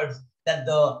shepherds that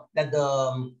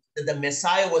the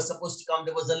Messiah was supposed to come.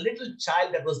 There was a little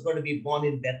child that was going to be born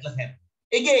in Bethlehem.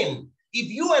 Again, if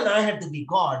you and I had to be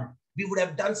God, we would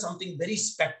have done something very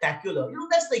spectacular.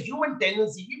 That's the human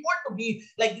tendency. We want to be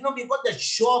like, we've got the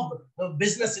show of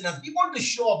business in us. We want to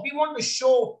show up. We want to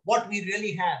show what we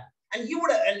really have. And we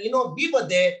were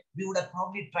there, we would have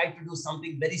probably tried to do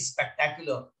something very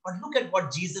spectacular. But look at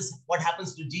what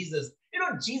happens to Jesus.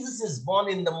 Jesus is born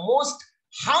in the most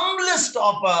humblest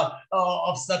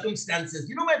of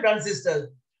circumstances. My brothers and sisters,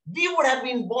 we would have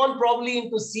been born probably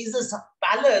into Caesar's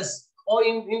palace or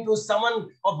into someone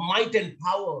of might and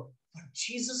power. But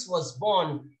Jesus was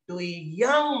born to a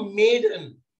young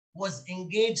maiden who was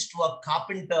engaged to a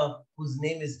carpenter whose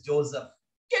name is Joseph.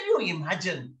 Can you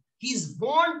imagine? He's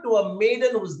born to a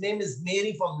maiden whose name is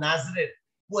Mary from Nazareth,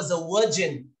 who was a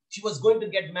virgin. She was going to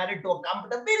get married to a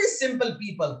carpenter. Very simple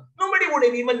people. Nobody would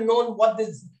have even known what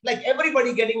this, like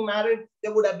everybody getting married,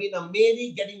 there would have been a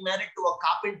Mary getting married to a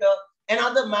carpenter,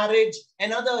 another marriage,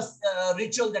 another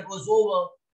ritual that was over,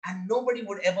 and nobody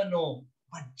would ever know.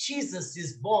 But Jesus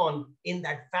is born in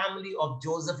that family of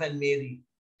Joseph and Mary.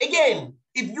 Again,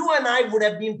 if you and I would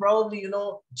have been probably,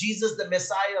 Jesus the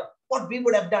Messiah, what we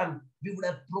would have done? We would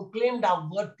have proclaimed our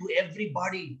word to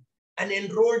everybody and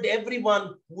enrolled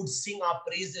everyone who would sing our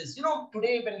praises.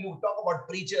 Today when you talk about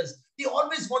preachers, they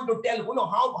always want to tell,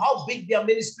 how big their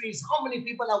ministry is, how many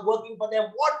people are working for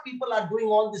them, what people are doing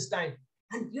all this time.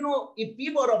 And, if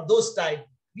we were of those type,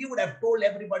 we would have told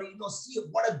everybody, see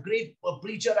what a great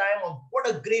preacher I am, or what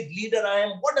a great leader I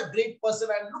am, what a great person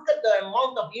I am. Look at the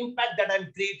amount of impact that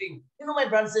I'm creating. My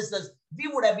brothers and sisters, we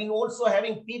would have been also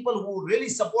having people who really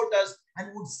support us and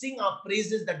would sing our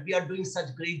praises that we are doing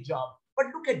such great job. But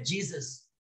look at Jesus.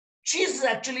 Jesus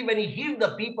actually, when he healed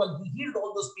the people, he healed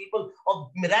all those people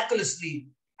miraculously.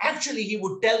 Actually, he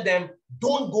would tell them,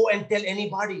 don't go and tell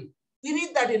anybody. We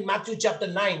read that in Matthew chapter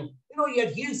 9. He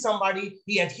had healed somebody.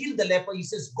 He had healed the leper. He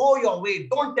says, go your way.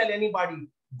 Don't tell anybody.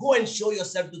 Go and show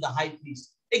yourself to the high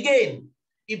priest. Again,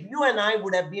 if you and I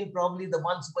would have been probably the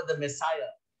ones who were the Messiah,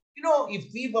 if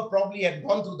we were probably had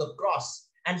gone through the cross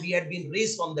and we had been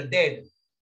raised from the dead,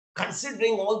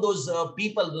 considering all those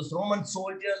people, those Roman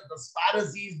soldiers, those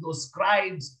Pharisees, those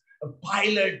scribes,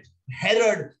 Pilate,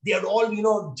 Herod, they had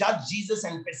all, judged Jesus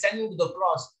and sent him to the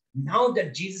cross. Now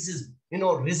that Jesus is,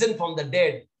 risen from the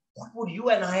dead, what would you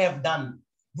and I have done?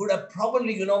 Would have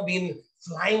probably, been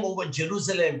flying over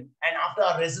Jerusalem, and after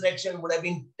our resurrection would have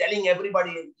been telling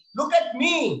everybody, look at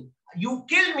me, you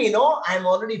killed me, I'm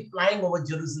already flying over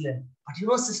Jerusalem.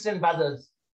 But sisters and brothers,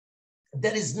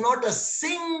 there is not a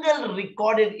single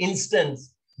recorded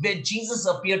instance where Jesus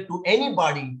appeared to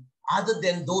anybody other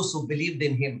than those who believed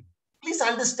in him. Please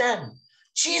understand,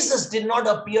 Jesus did not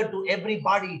appear to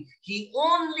everybody. He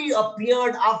only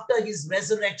appeared after his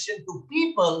resurrection to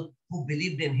people who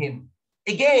believed in him.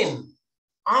 Again,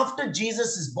 after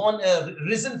Jesus is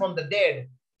risen from the dead,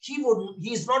 he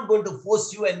is not going to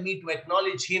force you and me to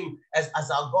acknowledge him as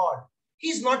our God.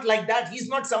 He's not like that. He's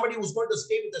not somebody who's going to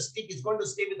stay with a stick. He's going to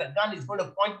stay with a gun. He's going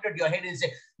to point it at your head and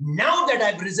say, now that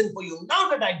I've risen for you, now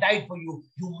that I died for you,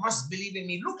 you must believe in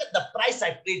me. Look at the price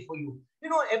I paid for you.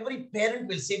 Every parent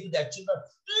will say to their children,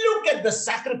 look at the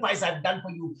sacrifice I've done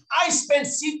for you. I spent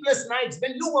sleepless nights.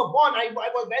 When you were born, I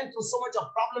went through so much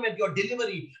of problem at your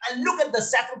delivery. And look at the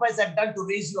sacrifice I've done to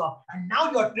raise you up. And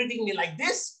now you're treating me like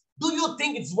this? Do you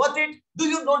think it's worth it? Do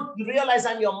you not realize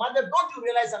I'm your mother? Don't you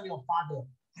realize I'm your father?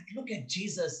 But look at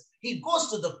Jesus. He goes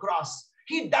to the cross.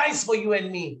 He dies for you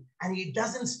and me. And he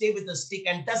doesn't stay with a stick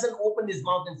and doesn't open his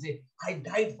mouth and say, I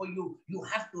died for you. You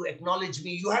have to acknowledge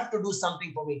me. You have to do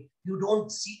something for me. You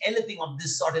don't see anything of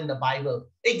this sort in the Bible.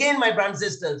 Again, my brothers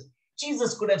and sisters,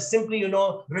 Jesus could have simply,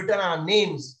 written our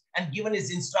names and given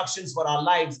his instructions for our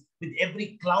lives with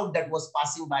every cloud that was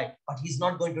passing by. But he's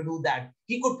not going to do that.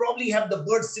 He could probably have the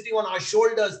birds sitting on our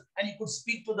shoulders and he could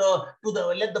speak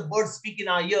let the birds speak in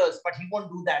our ears, but he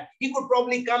won't do that. He could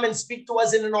probably come and speak to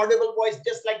us in an audible voice,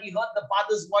 just like he heard the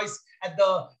Father's voice at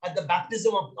the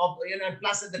baptism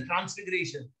plus at the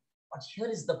transfiguration. But here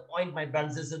is the point, my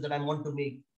brothers and sisters, that I want to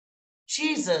make.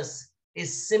 Jesus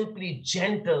is simply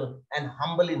gentle and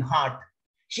humble in heart.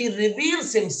 He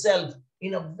reveals himself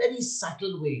in a very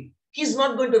subtle way. He's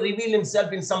not going to reveal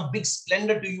himself in some big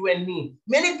splendor to you and me.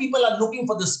 Many people are looking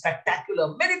for the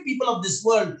spectacular. Many people of this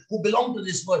world who belong to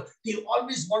this world, they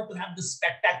always want to have the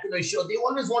spectacular show. They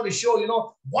always want to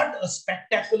show, what a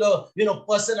spectacular,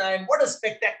 person I am, what a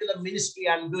spectacular ministry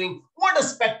I'm doing, what a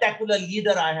spectacular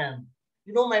leader I am.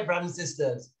 My brothers and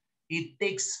sisters, it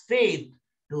takes faith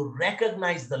to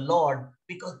recognize the Lord,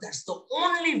 because that's the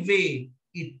only way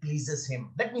it pleases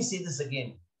him. Let me say this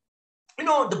again.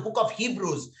 The book of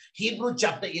Hebrews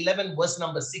chapter 11, verse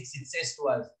number 6, it says to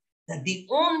us that the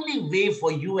only way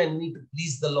for you and me to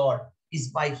please the Lord is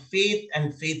by faith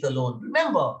and faith alone.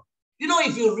 Remember,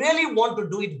 if you really want to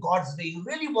do it God's way, you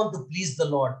really want to please the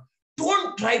Lord,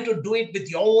 don't try to do it with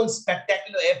your own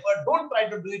spectacular effort. Don't try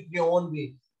to do it your own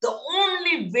way. The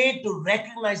only way to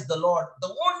recognize the Lord, the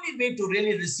only way to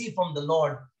really receive from the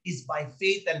Lord is by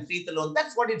faith and faith alone.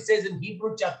 That's what it says in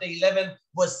Hebrews chapter 11,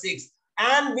 verse 6.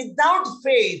 And without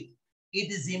faith,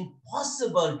 it is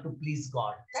impossible to please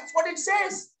God. That's what it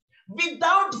says.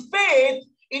 Without faith,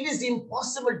 it is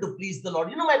impossible to please the Lord.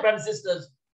 My brothers and sisters,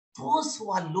 those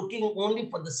who are looking only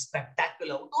for the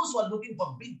spectacular, those who are looking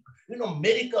for big,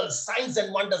 miracles, signs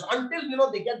and wonders,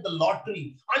 until, they get the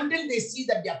lottery, until they see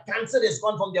that their cancer has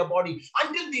gone from their body,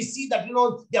 until they see that,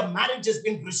 their marriage has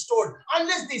been restored,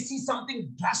 unless they see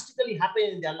something drastically happen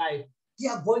in their life, they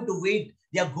are going to wait.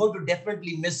 They are going to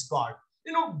definitely miss God.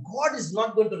 God is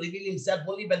not going to reveal himself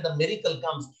only when the miracle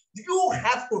comes. You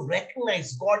have to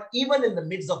recognize God even in the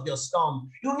midst of your storm.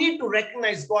 You need to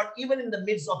recognize God even in the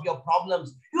midst of your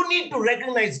problems. You need to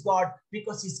recognize God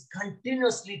because he's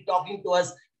continuously talking to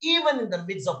us even in the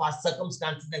midst of our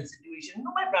circumstances and situation.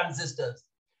 My brothers and sisters,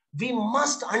 we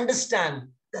must understand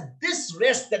that this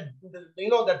rest that,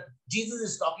 that Jesus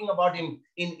is talking about in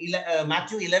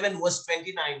Matthew 11, verse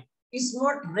 29, is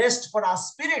not rest for our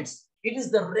spirits. It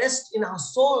is the rest in our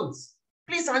souls.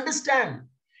 Please understand.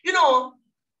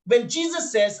 When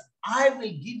Jesus says, I will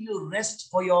give you rest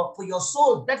for your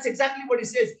soul, that's exactly what he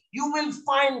says. You will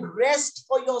find rest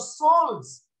for your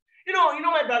souls.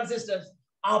 My brothers and sisters,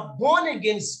 our born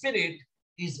again spirit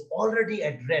is already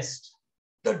at rest.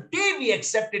 The day we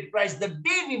accepted Christ, the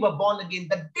day we were born again,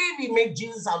 the day we made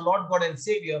Jesus our Lord, God, and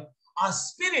Savior, our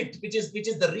spirit, which is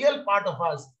the real part of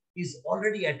us, is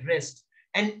already at rest.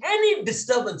 And any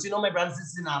disturbance, my brothers and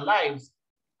sisters, in our lives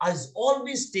is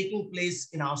always taking place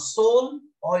in our soul,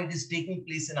 or it is taking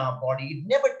place in our body. It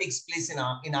never takes place in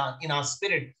our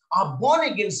spirit. Our born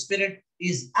again spirit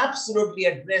is absolutely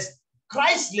at rest.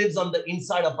 Christ lives on the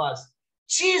inside of us.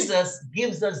 Jesus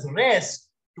gives us rest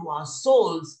to our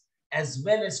souls as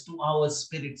well as to our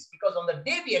spirits. Because on the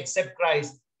day we accept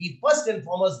Christ, he first and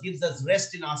foremost gives us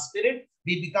rest in our spirit.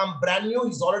 We become brand new.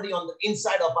 He's already on the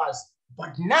inside of us.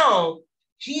 But now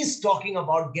he's talking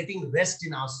about getting rest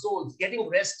in our souls, getting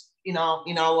rest in our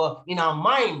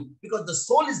mind, because the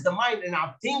soul is the mind, in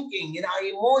our thinking, in our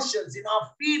emotions, in our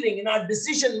feeling, in our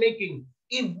decision making.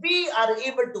 If we are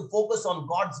able to focus on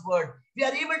God's word, we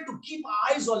are able to keep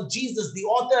our eyes on Jesus, the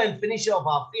author and finisher of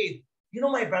our faith.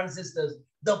 My brothers and sisters,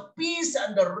 the peace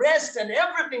and the rest and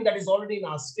everything that is already in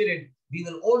our spirit, we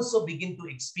will also begin to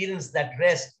experience that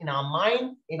rest in our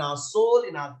mind, in our soul,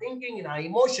 in our thinking, in our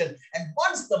emotion. And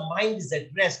once the mind is at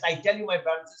rest, I tell you, my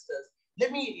brothers and sisters,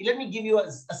 let me give you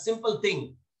a simple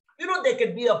thing. There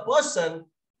could be a person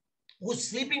who's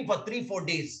sleeping for 3-4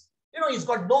 days. He's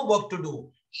got no work to do.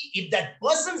 If that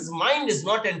person's mind is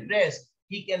not at rest,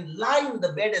 he can lie in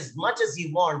the bed as much as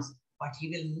he wants, but he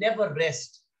will never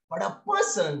rest. But a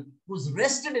person who's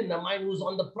rested in the mind, who's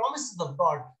on the promises of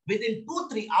God, within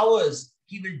 2-3 hours,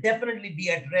 he will definitely be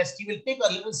at rest. He will take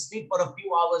a little sleep for a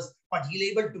few hours, but he'll be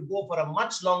able to go for a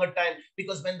much longer time,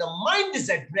 because when the mind is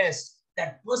at rest,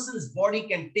 that person's body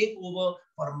can take over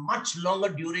for much longer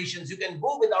durations. You can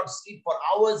go without sleep for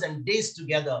hours and days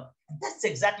together. And that's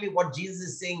exactly what Jesus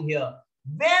is saying here.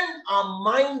 When our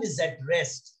mind is at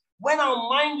rest, when our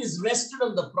mind is rested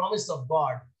on the promise of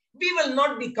God, we will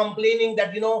not be complaining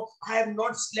that, I have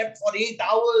not slept for 8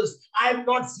 hours. I have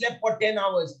not slept for 10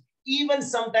 hours. Even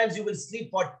sometimes you will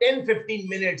sleep for 10-15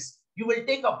 minutes. You will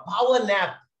take a power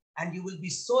nap and you will be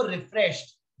so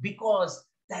refreshed, because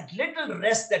that little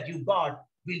rest that you got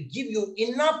will give you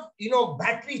enough,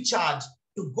 battery charge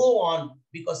to go on,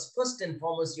 because first and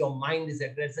foremost, your mind is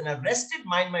at rest. And a rested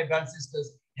mind, my brothers and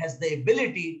sisters, has the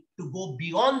ability to go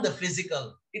beyond the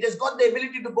physical. It has got the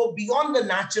ability to go beyond the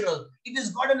natural. It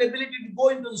has got an ability to go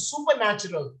into the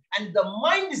supernatural. And the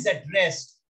mind is at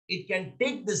rest. It can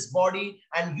take this body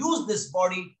and use this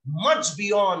body much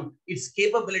beyond its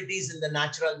capabilities in the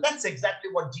natural. That's exactly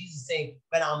what Jesus is saying.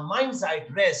 When our minds are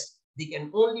at rest, they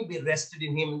can only be rested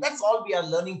in him. That's all we are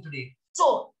learning today.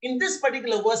 So in this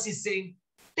particular verse, he's saying,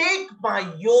 take my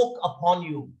yoke upon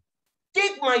you.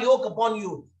 Take my yoke upon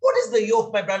you. What is the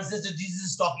yoke, my brothers and sisters,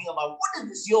 Jesus is talking about? What is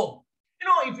this yoke?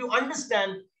 If you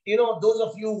understand, those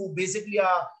of you who basically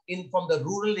are from the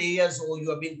rural areas, or you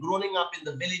have been growing up in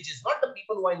the villages, not the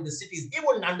people who are in the cities, they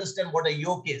wouldn't understand what a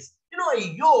yoke is. A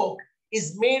yoke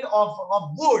is made of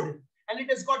wood, and it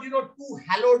has got, two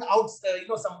hollowed out,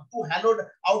 some two hollowed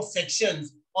out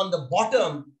sections on the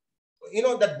bottom.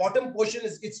 That bottom portion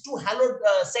it's two hollowed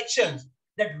sections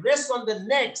that rest on the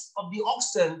necks of the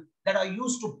oxen that are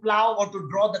used to plow or to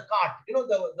draw the cart.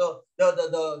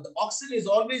 The oxen is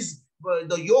always,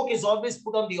 the yoke is always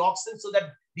put on the oxen, so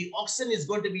that the oxen is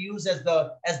going to be used as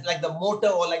like the motor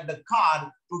or like the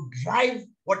car to drive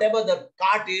whatever the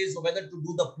cart is, or whether to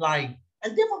do the plowing.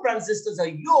 And therefore, brothers and sisters,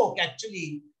 a yoke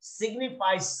actually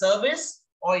signifies service,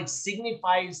 or it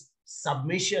signifies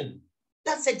submission.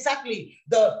 That's exactly,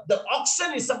 the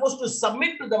oxen is supposed to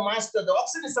submit to the master. The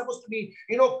oxen is supposed to be,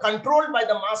 controlled by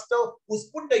the master, who's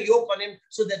put the yoke on him,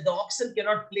 so that the oxen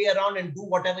cannot play around and do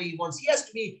whatever he wants.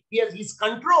 He's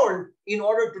controlled in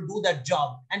order to do that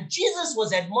job. And Jesus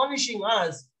was admonishing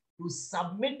us to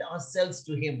submit ourselves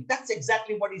to him. That's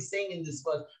exactly what he's saying in this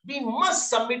verse. We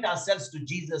must submit ourselves to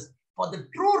Jesus, for the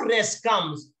true rest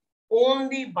comes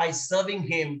only by serving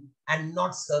him and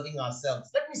not serving ourselves.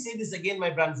 Let me say this again,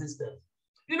 my brothers and sisters.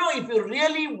 If you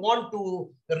really want to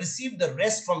receive the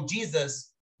rest from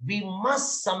Jesus, we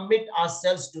must submit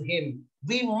ourselves to him.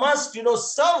 We must,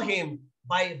 serve him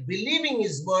by believing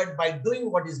his word, by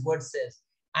doing what his word says.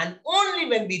 And only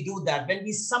when we do that, when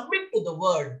we submit to the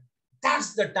word,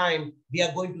 that's the time we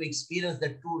are going to experience the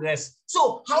true rest.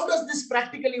 So how does this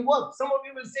practically work? Some of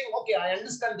you will say, okay, I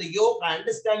understand the yoke. I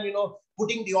understand,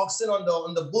 putting the oxen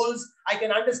on the bulls. I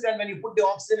can understand when you put the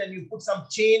oxen and you put some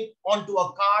chain onto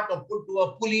a cart or put to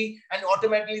a pulley and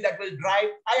automatically that will drive.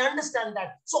 I understand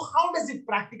that. So how does it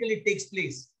practically takes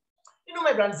place?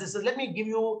 My brothers and sisters, let me give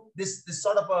you this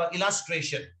sort of a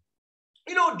illustration.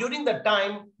 During the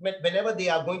time whenever they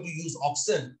are going to use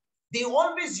oxen, they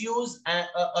always use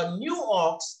a new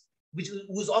ox, which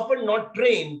was often not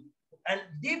trained, and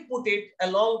they put it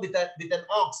along with an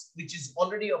ox, which is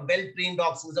already a well-trained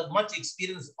ox, who's a much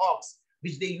experienced ox,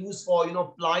 which they use for,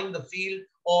 plowing the field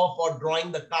or for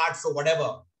drawing the carts or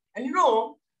whatever. And,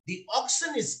 the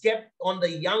oxen is kept on the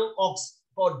young ox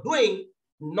for doing,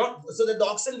 not so that the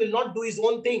oxen will not do his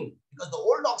own thing, because the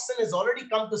old oxen has already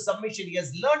come to submission. He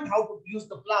has learned how to use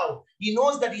the plow. He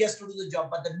knows that he has to do the job.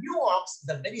 But the new ox,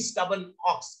 the very stubborn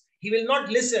ox, he will not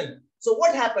listen. So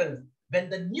what happens when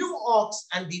the new ox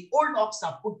and the old ox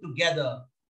are put together?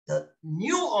 The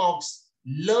new ox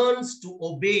learns to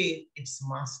obey its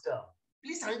master.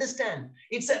 Please understand,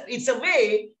 it's a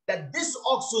way that this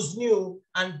ox who's new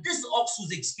and this ox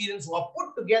who's experienced were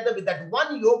put together with that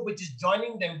one yoke which is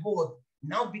joining them both.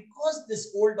 Now, because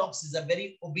this old ox is a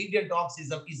very obedient ox,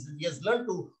 he has learned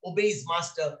to obey his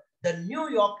master, the new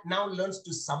yoke now learns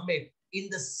to submit. In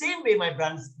the same way, my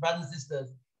brothers and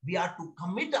sisters, we are to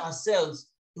commit ourselves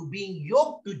to being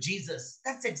yoked to Jesus.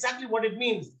 That's exactly what it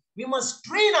means. We must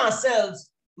train ourselves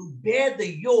to bear the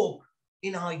yoke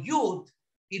in our youth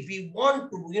if we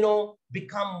want to,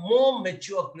 become more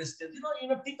mature Christians.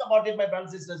 Think about it, my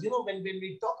brothers and sisters. When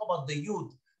we talk about the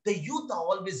youth are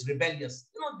always rebellious.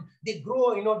 They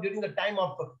grow, during the time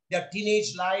of their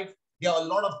teenage life. There are a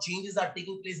lot of changes are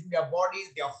taking place in their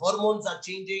bodies. Their hormones are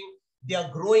changing. They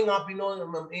are growing up, in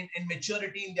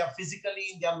maturity, in their physically,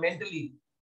 in their mentally.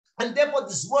 And therefore,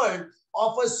 this world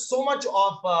offers so much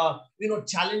of,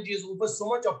 challenges, offers so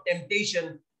much of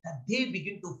temptation that they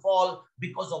begin to fall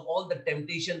because of all the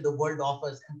temptation the world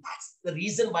offers. And that's the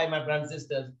reason why, my brothers and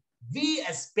sisters, we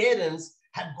as parents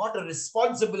have got a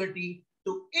responsibility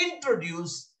to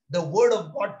introduce the word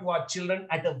of God to our children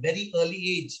at a very early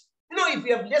age. If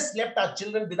we have just left our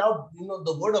children without,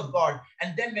 the word of God,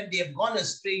 and then when they have gone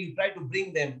astray, you try to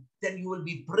bring them, then you will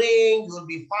be praying, you will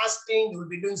be fasting, you will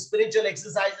be doing spiritual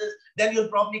exercises. Then you'll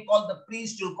probably call the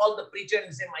priest, you'll call the preacher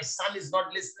and say, my son is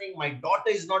not listening, my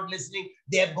daughter is not listening,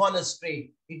 they have gone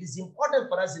astray. It is important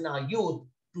for us in our youth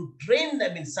to train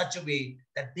them in such a way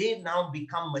that they now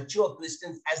become mature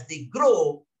Christians as they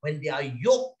grow when they are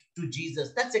yoked to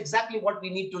Jesus. That's exactly what we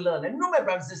need to learn. And my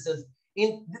brothers and sisters,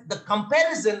 in the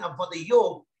comparison for the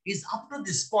yoke is up to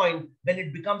this point when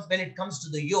it comes to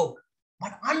the yoke.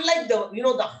 But unlike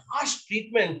the harsh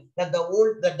treatment that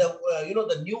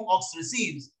the new ox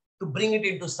receives to bring it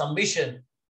into submission,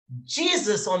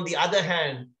 Jesus, on the other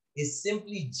hand, is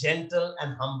simply gentle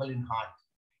and humble in heart.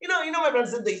 My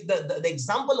brothers, the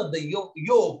example of the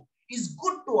yoke is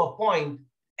good to a point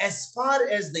as far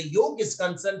as the yoke is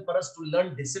concerned for us to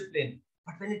learn discipline.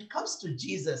 But when it comes to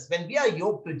Jesus, when we are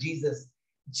yoked to Jesus,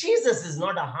 Jesus is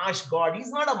not a harsh God.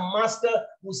 He's not a master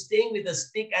who's staying with a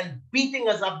stick and beating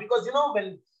us up. Because,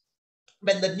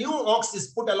 when the new ox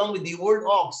is put along with the old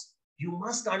ox, you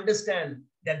must understand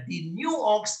that the new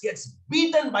ox gets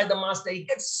beaten by the master. He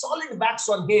gets solid backs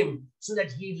on him so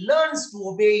that he learns to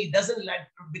obey. He doesn't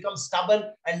become stubborn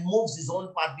and moves his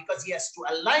own path, because he has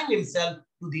to align himself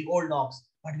to the old ox.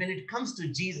 But when it comes to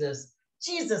Jesus,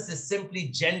 Jesus is simply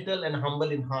gentle and humble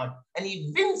in heart, and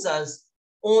he wins us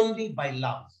only by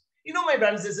love. My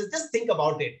brothers and sisters, just think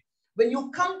about it. When you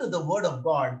come to the word of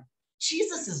God,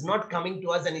 Jesus is not coming to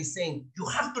us and he's saying, you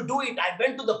have to do it. I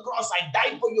went to the cross. I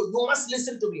died for you. You must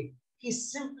listen to me.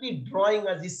 He's simply drawing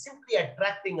us. He's simply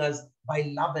attracting us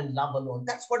by love and love alone.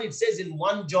 That's what it says in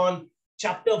 1 John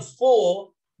chapter 4,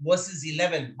 verses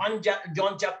 11. 1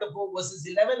 John chapter 4, verses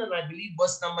 11, and I believe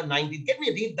verse number 19. Can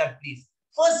we read that, please?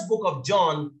 First book of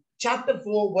John, chapter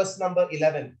 4, verse number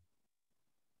 11.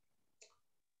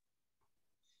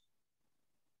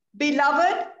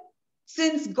 Beloved,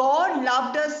 since God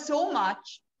loved us so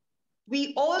much,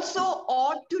 we also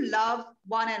ought to love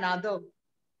one another.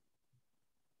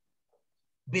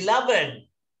 Beloved,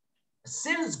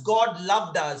 since God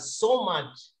loved us so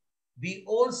much, we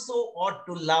also ought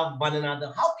to love one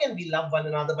another. How can we love one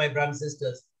another, my brothers and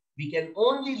sisters? We can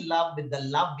only love with the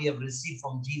love we have received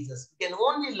from Jesus. We can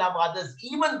only love others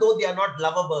even though they are not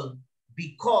lovable,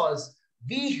 because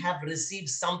we have received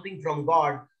something from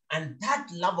God, and that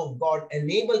love of God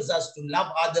enables us to love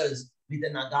others with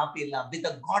an agape love, with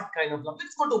a God kind of love.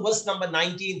 Let's go to verse number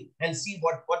 19 and see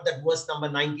what that verse number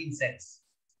 19 says.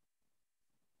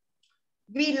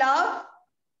 We love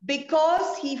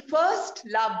because he first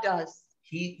loved us.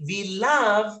 We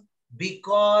love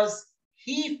because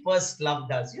he first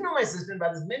loved us. You know, my sister and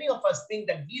brothers, many of us think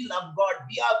that we love God.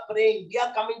 We are praying. We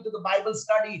are coming to the Bible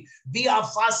study. We are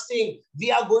fasting.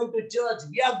 We are going to church.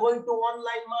 We are going to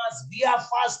online mass. We are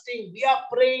fasting. We are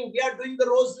praying. We are doing the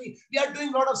rosary. We are doing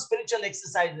a lot of spiritual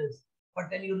exercises. But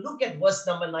when you look at verse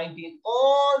number 19,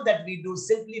 all that we do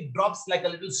simply drops like a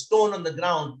little stone on the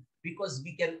ground, because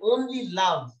we can only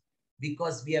love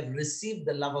because we have received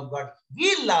the love of God.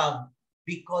 We love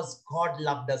because God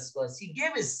loved us first. He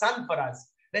gave his son for us.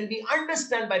 When we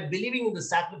understand by believing in the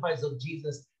sacrifice of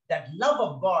Jesus, that love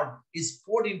of God is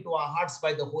poured into our hearts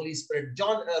by the Holy Spirit.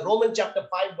 Romans chapter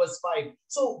 5, verse 5.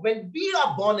 So when we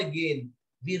are born again,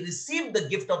 we receive the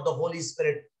gift of the Holy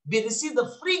Spirit. We receive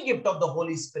the free gift of the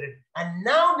Holy Spirit. And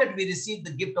now that we receive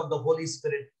the gift of the Holy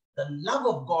Spirit, the love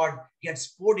of God gets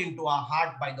poured into our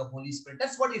heart by the Holy Spirit.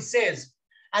 That's what it says.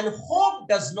 And hope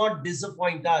does not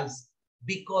disappoint us,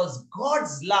 because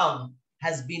God's love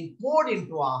has been poured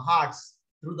into our hearts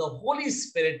through the Holy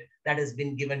Spirit that has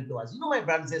been given to us. You know, my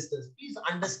brothers and sisters, please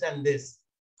understand this.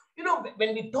 You know,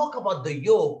 when we talk about the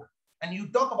yoke, and you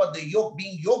talk about the yoke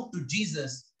being yoked to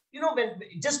Jesus, you know,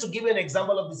 just to give you an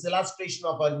example of this illustration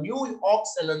of a new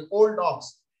ox and an old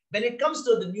ox. When it comes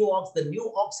to the new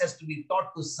ox has to be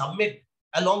taught to submit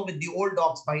along with the old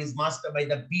ox by his master, by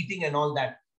the beating and all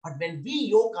that. But when we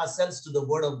yoke ourselves to the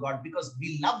word of God, because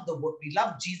we love the word, we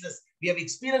love Jesus, we have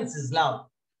experienced his love.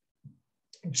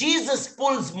 Jesus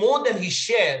pulls more than his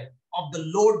share of the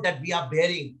load that we are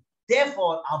bearing.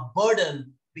 Therefore, our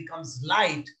burden becomes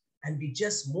light, and we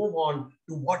just move on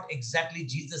to what exactly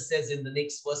Jesus says in the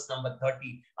next verse number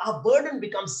 30. Our burden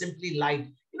becomes simply light.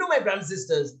 You know, my brothers and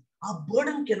sisters, our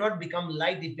burden cannot become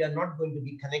light if we are not going to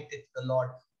be connected to the Lord.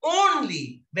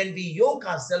 Only when we yoke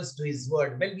ourselves to his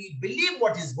word, when we believe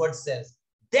what his word says,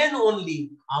 then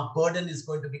only our burden is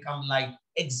going to become light.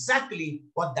 Exactly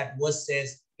what that verse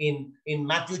says in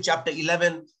Matthew chapter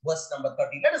 11, verse number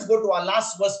 30. Let us go to our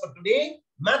last verse for today.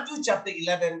 Matthew chapter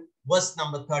 11, verse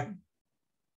number 30.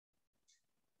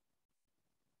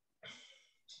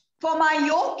 For my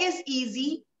yoke is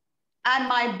easy and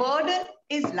my burden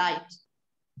is light.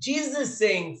 Jesus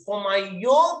saying, for my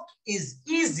yoke is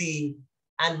easy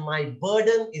and my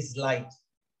burden is light.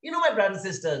 You know, my brothers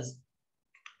and sisters,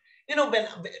 you know, when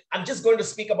I'm just going to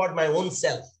speak about my own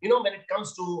self, you know, when it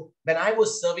comes to when I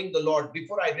was serving the Lord,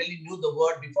 before I really knew the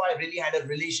word, before I really had a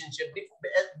relationship,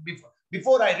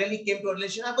 before I really came to a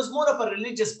relation, I was more of a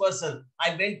religious person.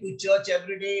 I went to church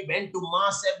every day, went to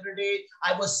mass every day.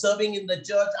 I was serving in the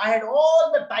church. I had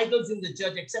all the titles in the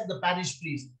church except the parish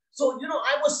priest. So, you know,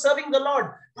 I was serving the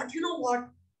Lord. But you know what?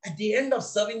 At the end of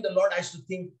serving the Lord, I used to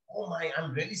think, oh my,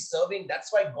 I'm really serving.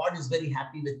 That's why God is very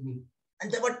happy with me.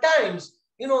 And there were times,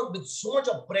 you know, with so much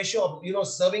of pressure of, you know,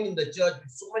 serving in the church, with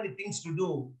so many things to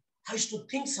do, I used to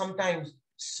think sometimes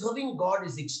serving God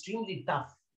is extremely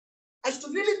tough. I used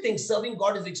to really think serving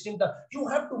God is extremely tough. You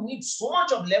have to meet so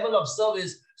much of level of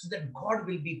service so that God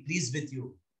will be pleased with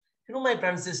you. You know, my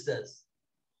brothers and sisters,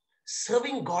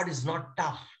 serving God is not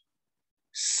tough.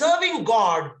 Serving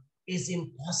God is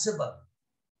impossible.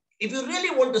 If you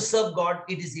really want to serve God,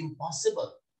 it is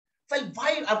impossible. Well,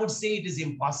 why I would say it is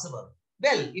impossible?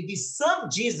 Well, if we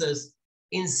serve Jesus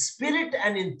in spirit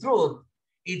and in truth,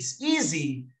 it's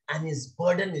easy and his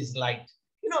burden is light.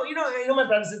 You know, my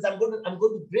brothers and sisters, I'm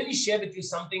going to really share with you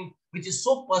something which is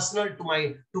so personal to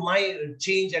my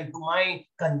change and to my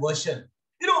conversion.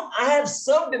 You know, I have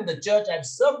served in the church. I've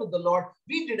served with the Lord.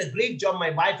 We did a great job,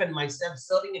 my wife and myself,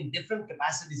 serving in different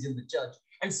capacities in the church.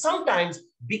 And sometimes,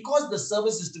 because the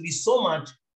service is to be so much,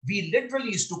 we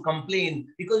literally used to complain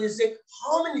because you say,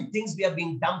 how many things we are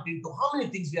being dumped into, how many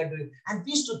things we are doing. And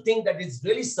we used to think that it's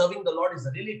really serving the Lord is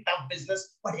a really tough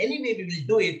business. But anyway, we will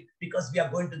do it because we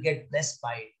are going to get blessed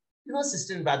by it. You know,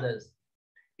 sisters and brothers,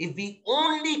 if we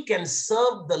only can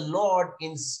serve the Lord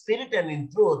in spirit and in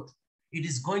truth, it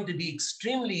is going to be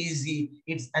extremely easy.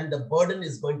 And the burden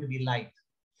is going to be light.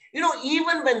 You know,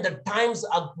 even when the times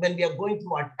are, when we are going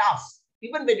through our tough,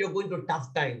 even when you're going through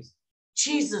tough times,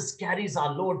 Jesus carries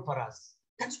our load for us.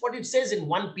 That's what it says in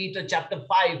 1 Peter chapter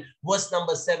 5, verse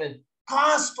number 7.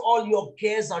 Cast all your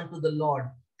cares unto the Lord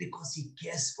because he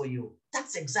cares for you.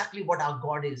 That's exactly what our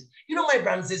God is. You know, my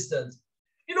brothers and sisters,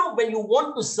 you know, when you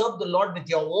want to serve the Lord with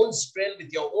your own strength,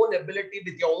 with your own ability,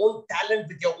 with your own talent,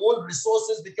 with your own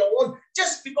resources, with your own,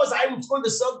 just because I'm going to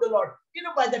serve the Lord, you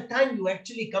know, by the time you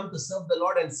actually come to serve the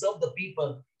Lord and serve the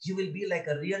people, you will be like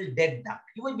a real dead duck.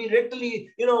 You will be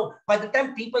literally, you know, by the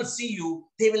time people see you,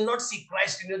 they will not see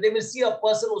Christ in you. They will see a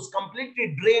person who's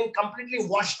completely drained, completely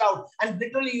washed out. And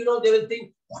literally, you know, they will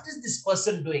think, what is this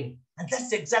person doing? And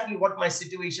that's exactly what my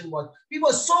situation was. We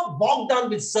were so bogged down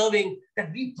with serving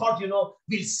that we thought,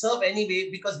 we'll serve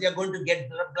anyway because we are going to get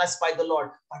blessed by the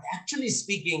Lord. But actually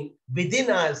speaking,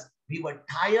 within us, we were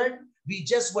tired. We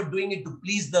just were doing it to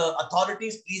please the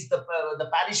authorities, please the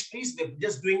parish priest. We were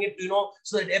just doing it,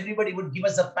 so that everybody would give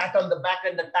us a pat on the back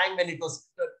and the time when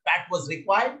the pat was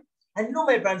required. And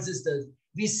my brothers and sisters,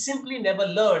 we simply never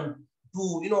learned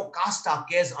to, cast our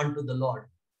cares unto the Lord.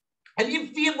 And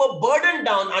if we were burdened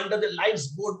down under the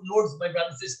life's loads, my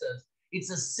brothers and sisters,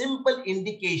 it's a simple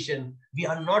indication we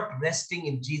are not resting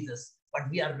in Jesus, but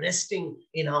we are resting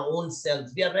in our own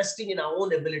selves. We are resting in our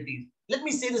own abilities. Let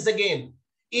me say this again.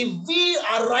 If we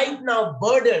are right now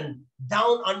burdened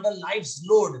down under life's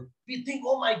load, we think,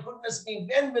 oh my goodness me,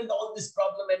 when will all this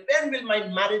problem end? When will my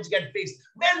marriage get fixed?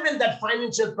 When will that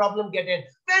financial problem get end?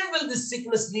 When will this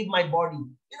sickness leave my body?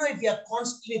 If we are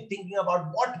constantly thinking about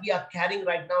what we are carrying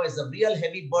right now as a real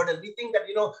heavy burden, we think that,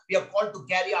 we are called to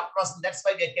carry our cross, and that's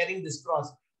why we are carrying this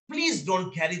cross. Please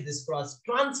don't carry this cross.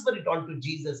 Transfer it on to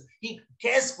Jesus. He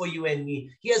cares for you and me.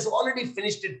 He has already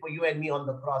finished it for you and me on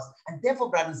the cross. And therefore,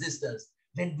 brothers and sisters,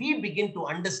 when we begin to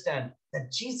understand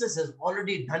that Jesus has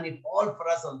already done it all for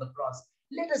us on the cross,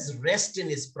 let us rest in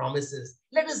his promises.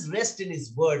 Let us rest in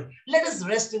his word. Let us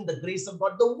rest in the grace of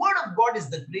God. The word of God is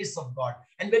the grace of God.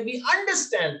 And when we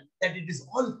understand that it is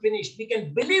all finished, we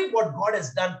can believe what God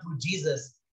has done through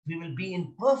Jesus. We will be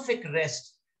in perfect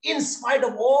rest in spite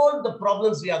of all the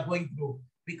problems we are going through,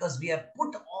 because we have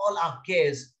put all our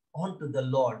cares onto the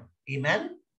Lord.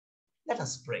 Amen. Let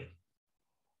us pray.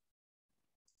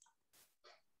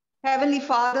 Heavenly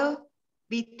Father,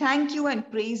 we thank you and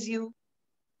praise you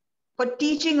for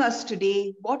teaching us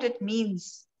today what it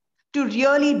means to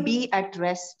really be at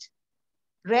rest.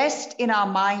 Rest in our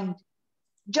mind,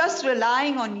 just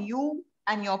relying on you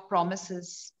and your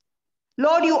promises.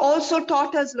 Lord, you also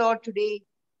taught us, Lord, today,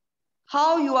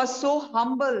 how you are so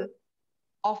humble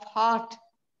of heart,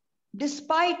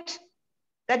 despite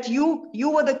that you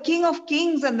were the King of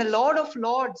Kings and the Lord of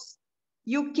Lords.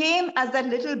 You came as that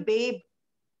little babe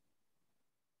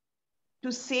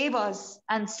to save us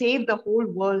and save the whole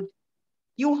world.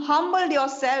 You humbled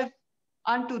yourself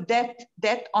unto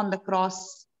death on the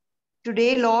cross.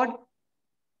 Today, Lord,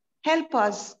 help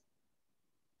us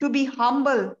to be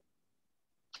humble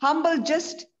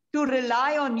just to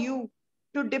rely on you,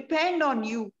 to depend on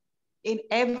you in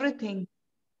everything.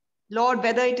 Lord,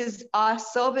 whether it is our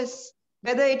service,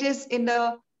 whether it is in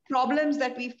the problems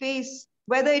that we face,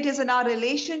 whether it is in our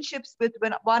relationships with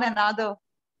one another,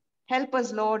 help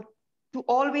us, Lord, to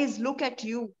always look at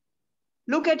you.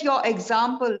 Look at your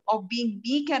example of being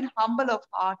meek and humble of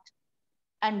heart,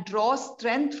 and draw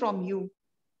strength from you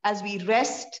as we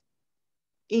rest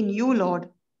in you, Lord,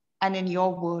 and in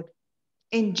your word.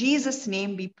 In Jesus'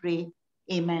 name we pray.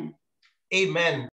 Amen. Amen.